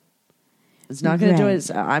what? It's not going to do it.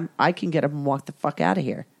 I can get up and walk the fuck out of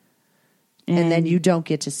here. And then you don't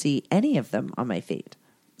get to see any of them on my feet.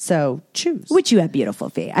 So choose. Which you have beautiful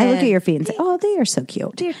feet. I look at your feet and say, oh, they are so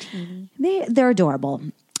cute. They're teeny. They're adorable.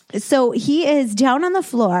 So he is down on the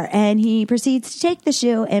floor, and he proceeds to take the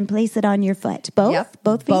shoe and place it on your foot. Both? Yep,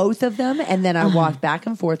 Both feet? both of them. And then I walk back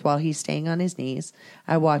and forth while he's staying on his knees.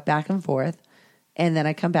 I walk back and forth, and then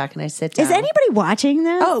I come back and I sit down. Is anybody watching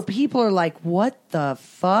this? Oh, people are like, what the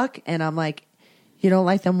fuck? And I'm like, you don't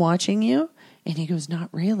like them watching you? And he goes, not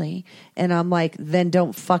really. And I'm like, then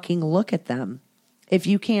don't fucking look at them. If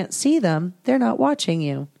you can't see them, they're not watching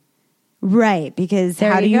you. Right, because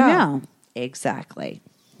There how do you go. know? Exactly.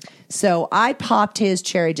 So I popped his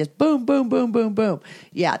cherry, just boom, boom, boom, boom, boom.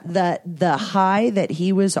 Yeah, the high that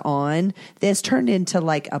he was on, this turned into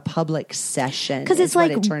like a public session. Because it's is what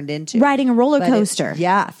like it turned into riding a roller But coaster.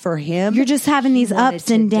 yeah, for him, You're just having these he wanted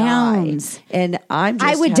ups and to die. downs. And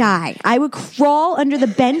I would die. I would crawl under the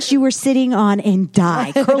bench you were sitting on and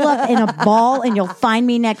die. Curl up in a ball, and you'll find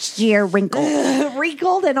me next year wrinkled.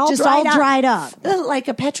 wrinkled and all Just dried all dried up. like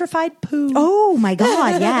a petrified poo. Oh my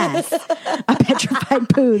God, yes. A petrified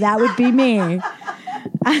poo. That would be me.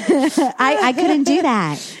 I couldn't do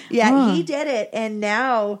that. Yeah, he did it. And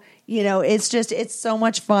now, you know, it's so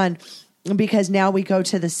much fun because now we go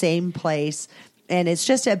to the same place, and it's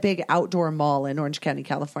just a big outdoor mall in Orange County,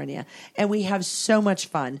 California. And we have so much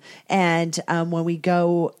fun. And when we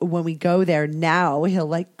go there now, he'll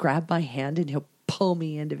like grab my hand and he'll pull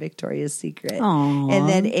me into Victoria's Secret. Aww.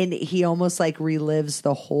 And he almost like relives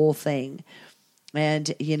the whole thing.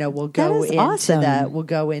 And you know we'll That go is into awesome.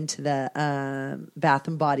 the Bath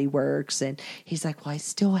and Body Works, and he's like, well, I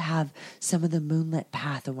still have some of the Moonlit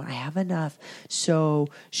Path, and I have enough. So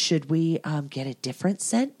should we get a different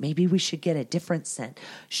scent? Maybe we should get a different scent.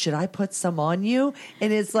 Should I put some on you?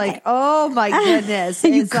 And it's like, oh my goodness,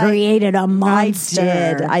 You It's like, created a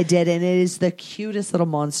monster. I did, and it is the cutest little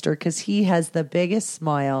monster because he has the biggest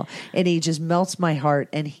smile, and he just melts my heart,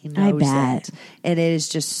 and he knows bet. it, and it is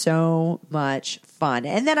just so much fun.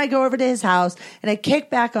 And then I go over to his house and I kick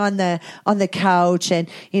back on the couch and,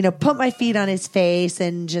 you know, put my feet on his face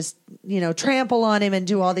and just trample on him and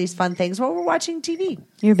do all these fun things while we're watching TV.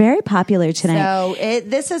 You're very popular tonight. So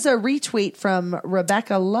this is a retweet from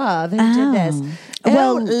Rebecca Love who did this.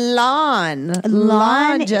 Well, Lon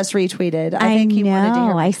just retweeted. I think he wanted to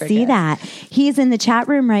hear me I see that. He's in the chat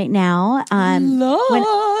room right now. When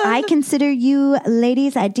I consider you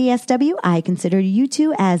ladies at DSW, I consider you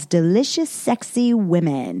two as delicious, sexy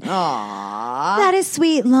women. Aww. That is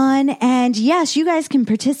sweet, Lon. And yes, you guys can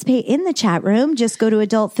participate in the chat room. Just go to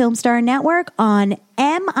Adult Film Star Network on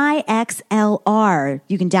MIXLR.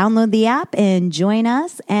 You can download the app and join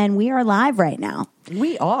us. And we are live right now.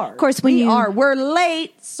 We are. Of course, we're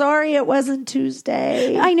late. Sorry it wasn't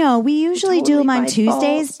Tuesday. I know. We usually do them on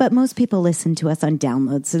Tuesdays, fault. but most people listen to us on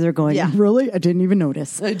downloads. So they're going, really? I didn't even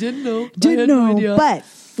notice. I didn't know. Didn't know. No, but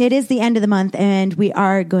it is the end of the month, and we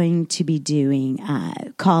are going to be doing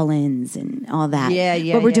call-ins and all that.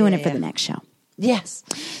 Yeah. But we're doing it for the next show. Yes.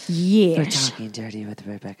 Yeah. We're talking dirty with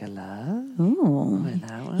Rebecca Love. Ooh.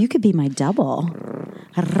 You could be my double.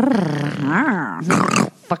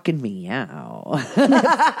 Fucking meow.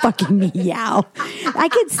 Fucking meow. I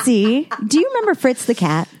could see. Do you remember Fritz the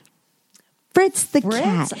cat? Fritz the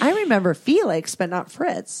cat. I remember Felix, but not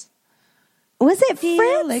Fritz. Was it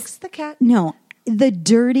Felix the cat? No. The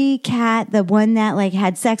dirty cat, the one that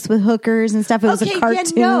had sex with hookers and stuff. It was a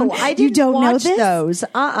cartoon. Yeah, no, I didn't you don't watch know this?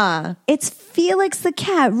 Those. It's Felix the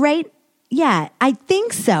cat, right? Yeah, I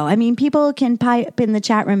think so. I mean, people can pipe in the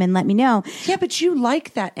chat room and let me know. Yeah, but you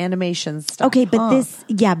like that animation stuff. Okay, but this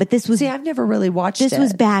was. See, I've never really watched it. This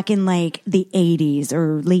was back in the 80s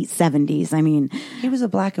or late 70s. I mean, he was a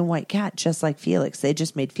black and white cat, just like Felix. They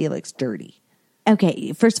just made Felix dirty.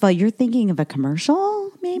 Okay, first of all, you're thinking of a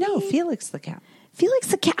commercial, maybe? No, Felix the cat. Felix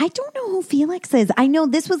the cat. I don't know who Felix is. I know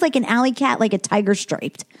this was like an alley cat, like a tiger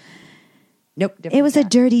striped. Nope. It was a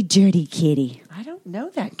dirty, dirty kitty. I don't know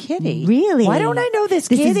that kitty. Really? Why don't I know this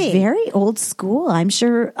kitty? This is very old school. I'm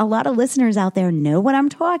sure a lot of listeners out there know what I'm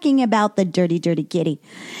talking about, the dirty, dirty kitty.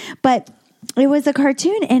 But it was a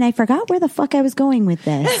cartoon, and I forgot where the fuck I was going with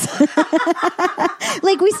this.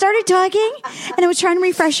 We started talking, and I was trying to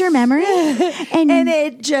refresh your memory, and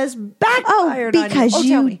it just backfired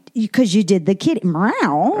because you did the kitty.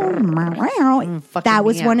 Meow, meow. That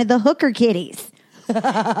was one of the hooker kitties.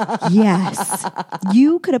 Yes,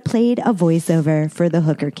 you could have played a voiceover for the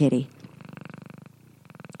hooker kitty.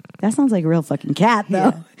 That sounds like a real fucking cat,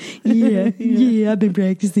 though. Yeah. I've been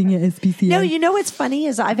practicing at SPCA. No, you know what's funny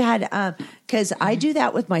is I've had because I do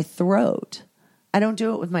that with my throat. I don't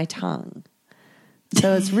do it with my tongue.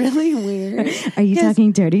 So it's really weird. Are you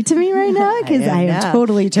talking dirty to me right now? Because I am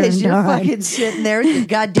totally turned you're on. Fucking sitting there with your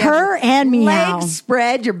goddamn purr and meow, legs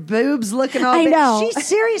spread, your boobs looking all I big. know.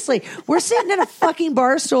 Seriously, we're sitting in a fucking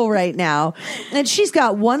bar stool right now, and she's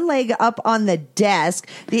got one leg up on the desk,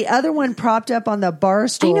 the other one propped up on the bar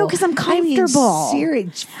stool. I know, because I'm comfortable.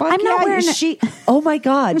 I'm not wearing oh my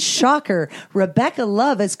God, shocker. Rebecca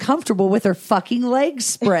Love is comfortable with her fucking legs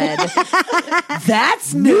spread.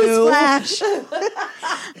 That's new. Newsflash.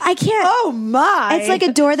 I can't. Oh my. It's like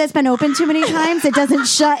a door that's been opened too many times. It doesn't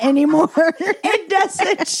shut anymore. It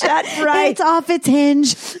doesn't shut right. It's off its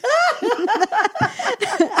hinge.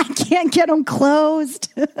 I can't get them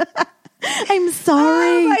closed. I'm sorry.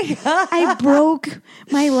 Oh my God. I broke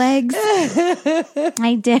my legs.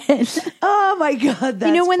 I did. Oh my God. That's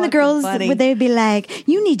you know when the girls funny. they'd be like,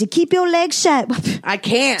 "You need to keep your legs shut." I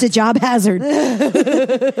can't. It's a job hazard.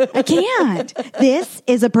 I can't. This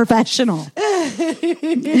is a professional.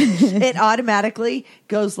 It automatically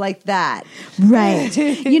goes like that. Right.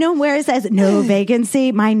 You know where it says no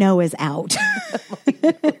vacancy? My no is out.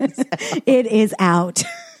 It is out.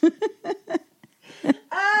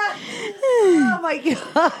 Oh my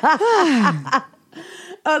God.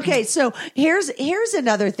 Okay, so here's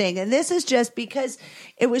another thing, and this is just because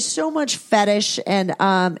it was so much fetish and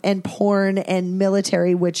porn and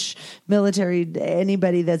military, which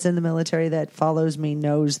anybody that's in the military that follows me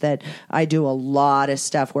knows that I do a lot of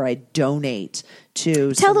stuff where I donate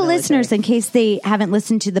to. Tell the listeners in case they haven't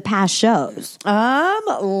listened to the past shows.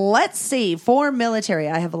 Let's see. For military,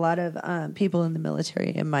 I have a lot of people in the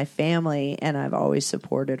military in my family, and I've always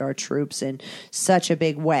supported our troops in such a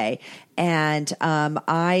big way. And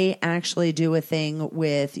I actually do a thing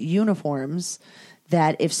with uniforms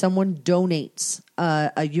that if someone donates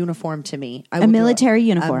a uniform to me, I will a military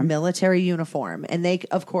uniform, and they,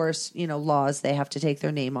 of course, laws, they have to take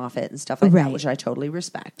their name off it and stuff like that, which I totally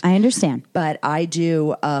respect. I understand, but I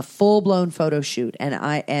do a full blown photo shoot,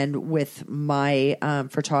 and with my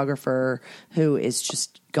photographer who is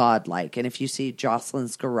just godlike. And if you see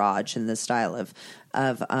Joclyn's Garage in the style of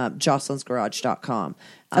joclynsgarage.com,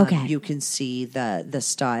 you can see the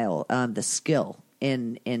style, the skill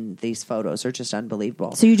in these photos are just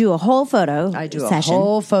unbelievable. So you do a whole photo I do session. a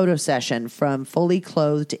whole photo session from fully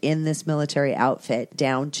clothed in this military outfit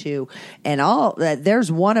down to, and there's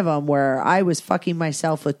one of them where I was fucking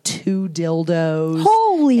myself with 2 dildos.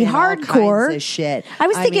 Holy and all hardcore kinds of shit. I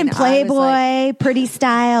was thinking Playboy, pretty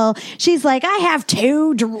style. She's like, I have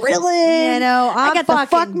 2 drilling. I got the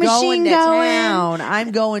fuck machine going.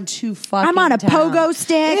 I'm going to fucking I'm on a town. pogo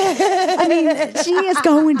stick. I mean, she is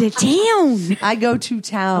going to town. I go to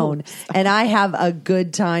town and I have a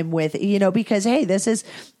good time with, because hey, this is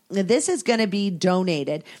going to be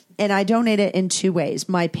donated, and I donate it in 2 ways.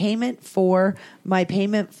 My payment for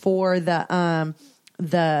the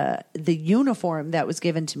uniform that was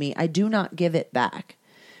given to me, I do not give it back.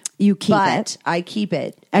 You keep it. I keep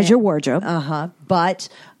it as your wardrobe. But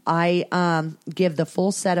I give the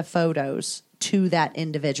full set of photos to that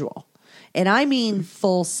individual. And I mean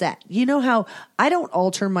full set. You know how I don't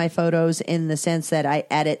alter my photos in the sense that I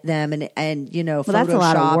edit them and Photoshop that's a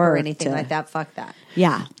lot of work or anything like that. Fuck that.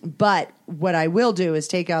 Yeah. But what I will do is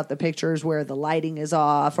take out the pictures where the lighting is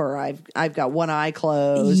off, or I've got one eye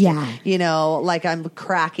closed. Yeah. Like I'm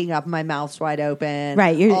cracking up, my mouth's wide open.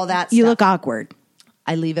 Right. All that stuff. You look awkward.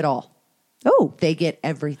 I leave it all. Oh. They get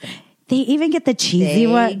everything. They even get the cheesy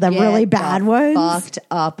one, the really bad ones. Fucked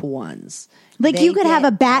up ones. Like you could have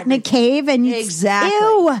a bat in a cave and exactly.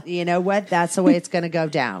 Ew. You know what? That's the way it's going to go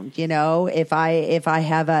down. If I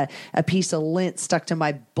have a piece of lint stuck to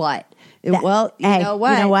my butt. You know what?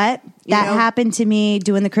 That happened to me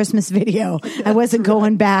doing the Christmas video. I wasn't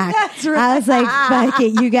going back. That's right. I was like, fuck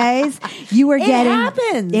it, you guys. You were getting. It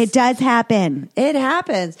happens. It does happen. It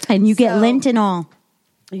happens. And you get lint and all.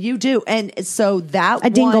 You do. And so that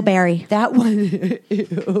dingleberry. That one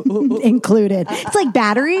included. It's like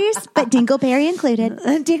batteries, but dingleberry included.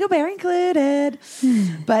 Dingleberry included.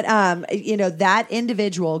 But that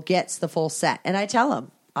individual gets the full set. And I tell them,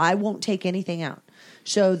 I won't take anything out.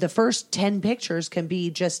 So the first 10 pictures can be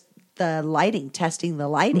just the lighting, testing the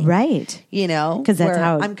lighting. Right. Because that's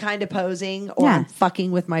how I'm kind of posing, or I'm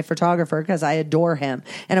fucking with my photographer because I adore him,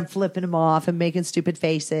 and I'm flipping him off and making stupid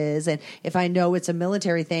faces. And if I know it's a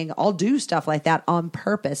military thing, I'll do stuff like that on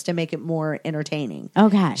purpose to make it more entertaining.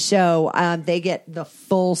 Okay. So they get the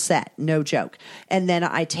full set, no joke. And then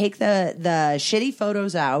I take the shitty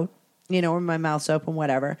photos out, with my mouth's open,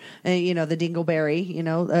 whatever. And, the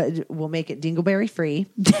dingleberry, we'll make it dingleberry free.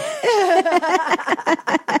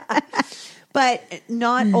 But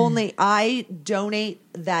not only, I donate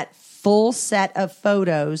that full set of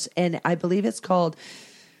photos, and I believe it's called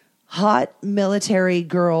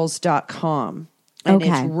hotmilitarygirls.com. And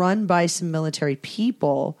it's run by some military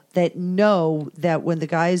people that know that when the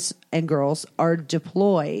guys and girls are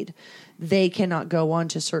deployed, they cannot go on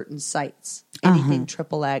to certain sites. Anything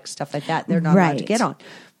XXX, stuff like that, they're not allowed to get on.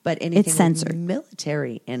 But anything with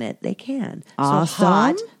military in it, they can. Awesome. So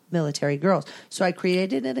hot military girls. So I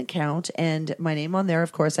created an account, and my name on there,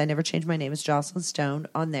 of course, I never changed my name. It's Joclyn Stone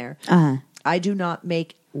on there. I do not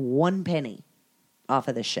make 1 penny off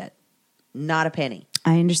of this shit. Not a penny.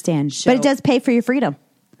 I understand. But it does pay for your freedom.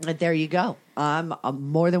 There you go. I'm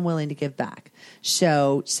more than willing to give back.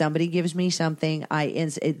 So somebody gives me something,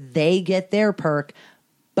 they get their perk,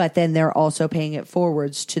 but then they're also paying it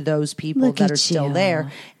forwards to those people that are still there,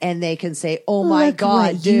 and they can say, "Oh my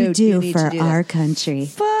God, what dude, you need for to do our this." country."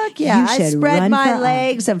 Fuck yeah! I spread my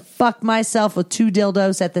legs and fuck myself with 2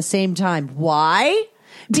 dildos at the same time. Why?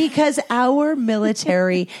 Because our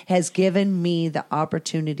military has given me the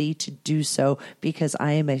opportunity to do so, because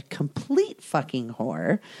I am a complete fucking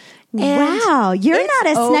whore. Wow, you're not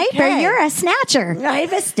a sniper, you're a snatcher.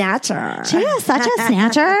 I'm a snatcher. She is such a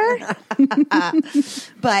snatcher.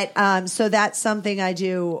 But so that's something I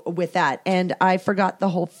do with that. And I forgot the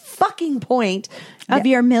whole fucking point of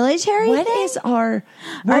your military What thing? is our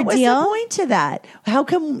deal? The point to that? How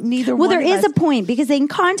come neither Well, one there is a point, because they can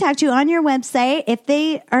contact you on your website if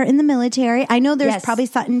they are in the military. I know there's probably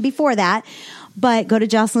something before that. But go to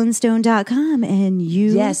joclynstone.com and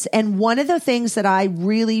you... Yes, and one of the things that I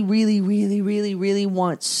really, really, really, really, really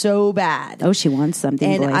want so bad... Oh, she wants something,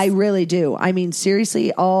 and boys. I really do. I mean,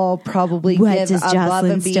 seriously, I'll probably give does above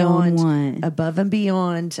Joclyn and Stone beyond... want? Above and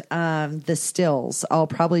beyond the stills. I'll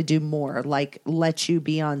probably do more, like let you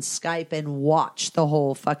be on Skype and watch the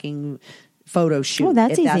whole fucking photo shoot. Oh,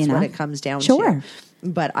 that's if easy that's enough. what it comes down to.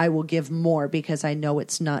 But I will give more because I know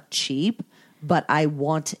it's not cheap, but I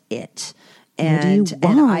want it. And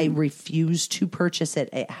I refuse to purchase it.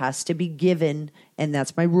 It has to be given, and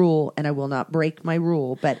that's my rule, and I will not break my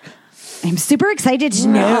rule. But I'm super excited to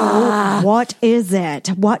know, what is it?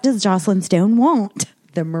 What does Joclyn Stone want?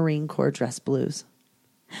 The Marine Corps dress blues.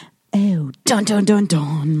 Oh, dun, dun, dun,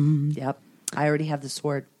 dun. Yep. I already have the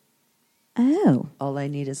sword. Oh. All I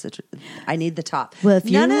need is I need the top. Well, if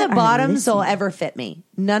None you of the are bottoms will listening- ever fit me.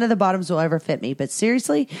 None of the bottoms will ever fit me. But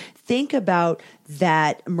seriously, think about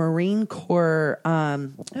that Marine Corps. Oh,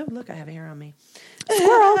 look, I have hair on me.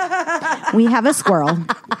 Squirrel. We have a squirrel.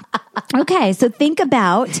 Okay, so think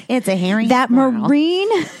about It's a hairy that squirrel.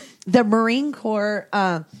 the Marine Corps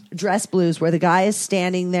dress blues, where the guy is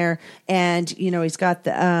standing there, and he's got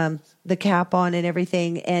the cap on and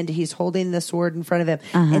everything, and he's holding the sword in front of him,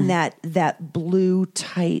 and that blue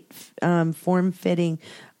tight form fitting.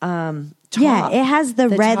 Top. Yeah, it has the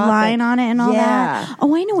red top line on it and all Yeah. that.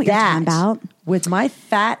 Oh, I know what you're talking about. With my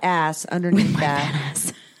fat ass underneath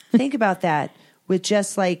that. Think about that. With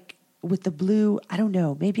just with the blue, I don't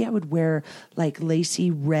know. Maybe I would wear like lacy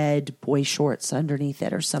red boy shorts underneath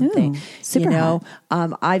it or something. Ooh, super hot.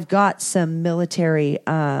 I've got some military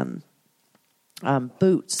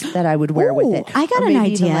boots that I would wear with it. I got Or an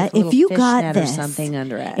maybe even, idea. like, a little If you got fishnet this, or something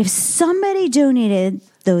under it. if somebody donated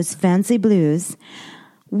those fancy blues,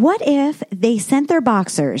 what if they sent their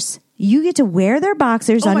boxers? You get to wear their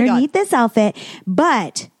boxers Oh my underneath God. this outfit,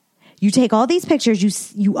 but you take all these pictures,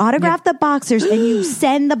 you autograph the boxers, and you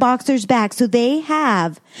send the boxers back so they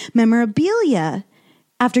have memorabilia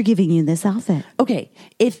after giving you this outfit. Okay,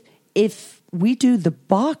 if we do the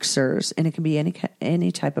boxers, and it can be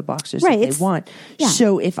any type of boxers Right, that it's- they want. yeah.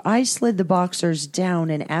 So if I slid the boxers down,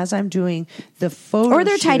 and as I'm doing the photo, Or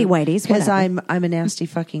they're tighty-whities, because whatever. I'm a nasty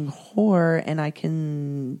fucking whore, and I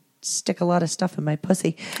can stick a lot of stuff in my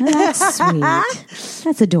pussy. That's sweet.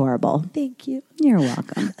 That's adorable. Thank you. You're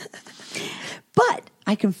welcome. But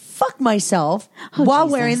I can fuck myself Oh, while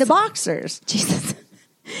Jesus. wearing the boxers. Jesus.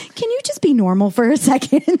 Can you just be normal for a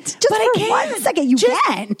second? Just But I for can. 1 second. You Just-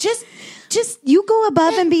 can. Just You go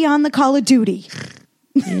above and beyond the Call of Duty.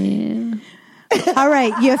 All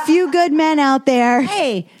right. You few good men out there.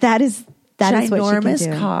 Hey, That is what you can ginormous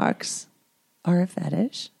do. cocks are a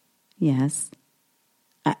fetish. Yes.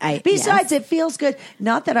 Besides, it feels good.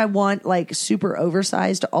 Not that I want like super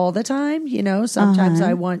oversized all the time. Sometimes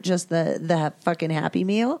I want just the fucking Happy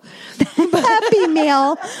Meal. Happy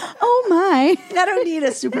Meal. Oh my. I don't need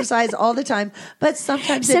a super size all the time, but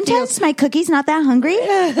sometimes it Sometimes my cookie's not that hungry.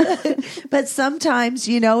 but sometimes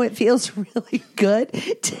it feels really good.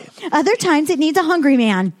 Other times it needs a hungry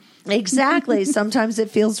man. Exactly. Sometimes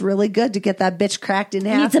it feels really good to get that bitch cracked in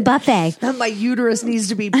half. Needs a buffet. And my uterus needs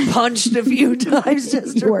to be punched a few times.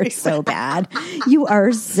 Just to You are so bad. You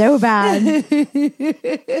are so bad.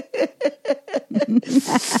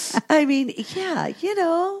 I mean, yeah,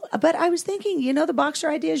 but I was thinking, the boxer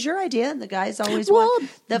idea is your idea, and the guys always Well- want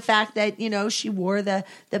the fact that, she wore the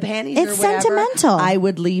panties It's or whatever. sentimental. I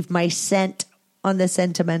would leave my scent on the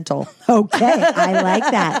sentimental. Okay. I like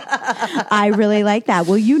that. I really like that.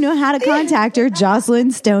 Well, you know how to contact her,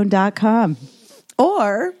 JoclynStone.com.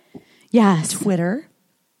 Or Yes. Twitter.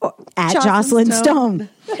 At Joclyn Joclyn Stone.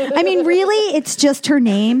 I mean, really, it's just her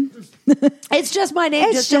name. It's just my name.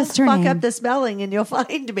 It's Just just her don't fuck name. up the spelling and you'll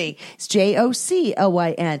find me. It's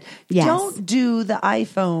Joclyn. Yes. Don't do the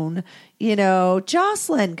iPhone,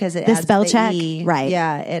 Joclyn, because it The adds spell the check, E. right.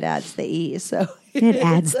 Yeah, it adds the E. So It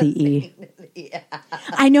adds the E.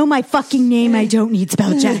 I know my fucking name. I don't need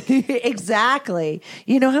spell check. Exactly.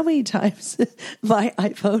 You know how many times my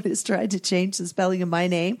iPhone has tried to change the spelling of my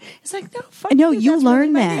name? It's like, no, fuck No, you. you That's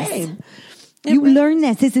learn really my this. name. You learn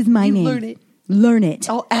this. This is my You name. learn it. Learn it.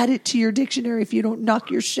 I'll add it to your dictionary if you don't knock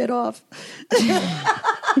your shit off.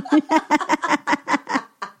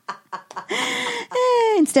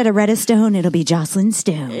 Instead of Redstone, it'll be Joclyn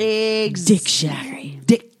Stone. Dictionary.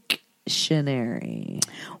 Dictionary.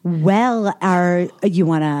 Well, you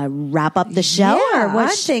want to wrap up the show? Yeah, or what?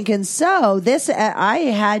 I'm thinking so. This I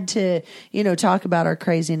had to, talk about our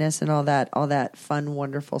craziness and all that fun,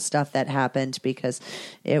 wonderful stuff that happened because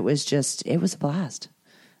it was a blast.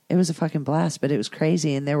 It was a fucking blast, but it was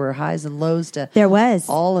crazy, and there were highs and lows to There was.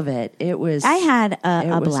 all of it. It was. I had it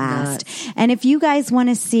a was blast. nuts. And if you guys want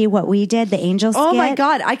to see what we did, the angel skit. Oh my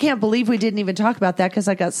God, I can't believe we didn't even talk about that because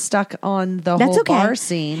I got stuck on the That's whole okay. bar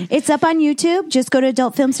scene. It's up on YouTube. Just go to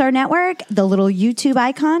Adult Film Star Network. The little YouTube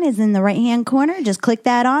icon is in the right-hand corner. Just click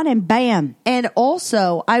that on and bam. And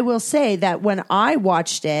also, I will say that when I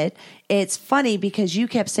watched it, it's funny because you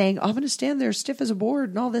kept saying, I'm going to stand there stiff as a board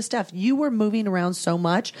and all this stuff. You were moving around so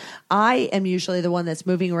much. I am usually the one that's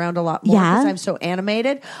moving around a lot more because Yeah. I'm so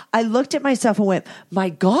animated. I looked at myself and went, my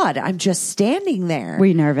God, I'm just standing there. Were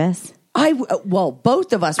you nervous? Well,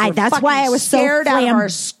 both of us were that's fucking why I was so scared out of our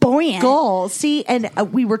flamboyant. skull. See, and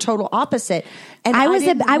we were total opposite. And I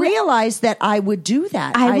didn't realize that I would do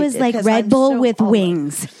that. I was like Red Bull with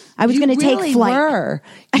wings. I was going to take flight.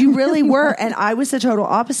 You really were. And I was the total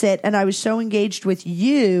opposite. And I was so engaged with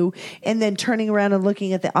you and then turning around and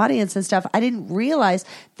looking at the audience and stuff. I didn't realize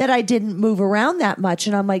that I didn't move around that much.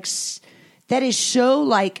 And I'm like, that is so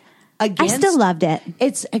like, against, I still loved it.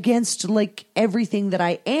 It's against like everything that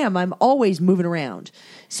I am. I'm always moving around.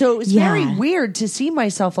 So it was very weird to see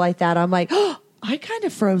myself like that. I'm like, oh, I kind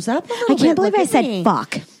of froze up a little bit. I can't believe I said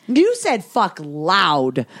fuck. You said fuck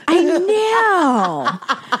loud. I know.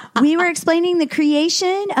 We were explaining the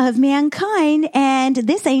creation of mankind and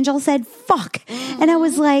this angel said fuck. And I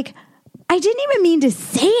was like, I didn't even mean to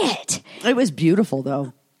say it. It was beautiful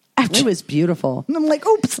though. It was beautiful. I'm like,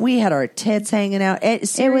 oops. We had our tits hanging out.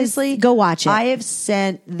 Seriously, go watch it. I have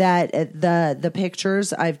sent that the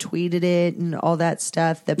pictures. I've tweeted it and all that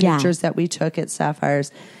stuff. The pictures that we took at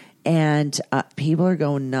Sapphires, and people are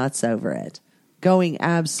going nuts over it. Going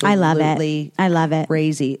absolutely, I love it.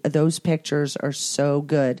 Crazy. Those pictures are so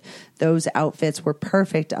good. Those outfits were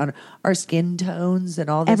perfect on our skin tones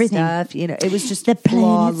and all this stuff. You know, it was just the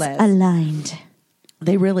flawless. planets aligned.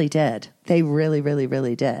 They really did. They really, really,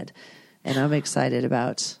 really did. And I'm excited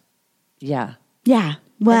about, well,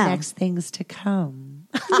 the next things to come.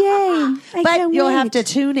 Yay. But you'll have to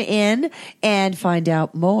tune in and find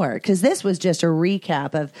out more because this was just a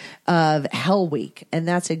recap of Hell Week. And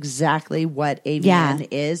that's exactly what AVN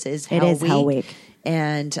is Hell Week.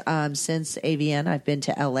 And since AVN, I've been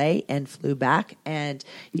to LA and flew back, and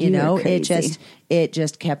you know, it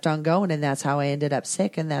just kept on going, and that's how I ended up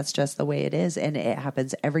sick, and that's just the way it is, and it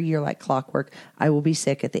happens every year like clockwork. I will be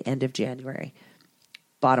sick at the end of January.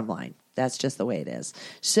 Bottom line, that's just the way it is.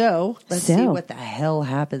 So let's see what the hell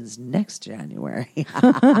happens next January. It's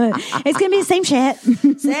gonna be the same shit.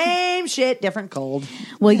 Same shit, different cold.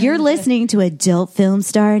 Well, you're listening to Adult Film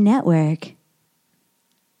Star Network.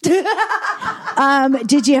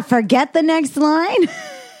 Did you forget the next line?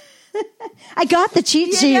 I got the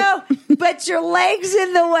cheat sheet. Know, but your leg's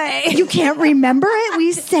in the way. You can't remember it?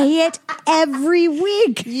 We say it every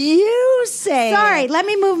week. You say Sorry, let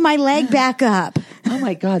me move my leg back up. Oh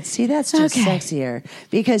my God. See, that's just sexier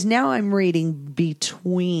because now I'm reading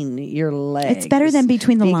between your legs. It's better than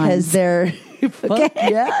between the lines. Because they're,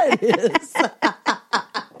 yeah, it is.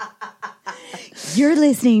 You're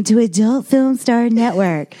listening to Adult Film Star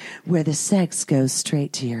Network, where the sex goes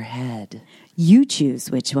straight to your head. You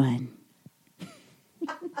choose which one.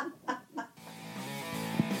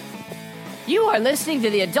 You are listening to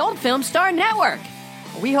the Adult Film Star Network.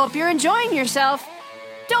 We hope you're enjoying yourself.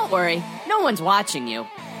 Don't worry, no one's watching you.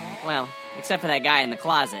 Well, except for that guy in the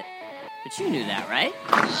closet. But you knew that, right?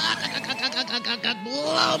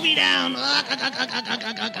 Blow me down.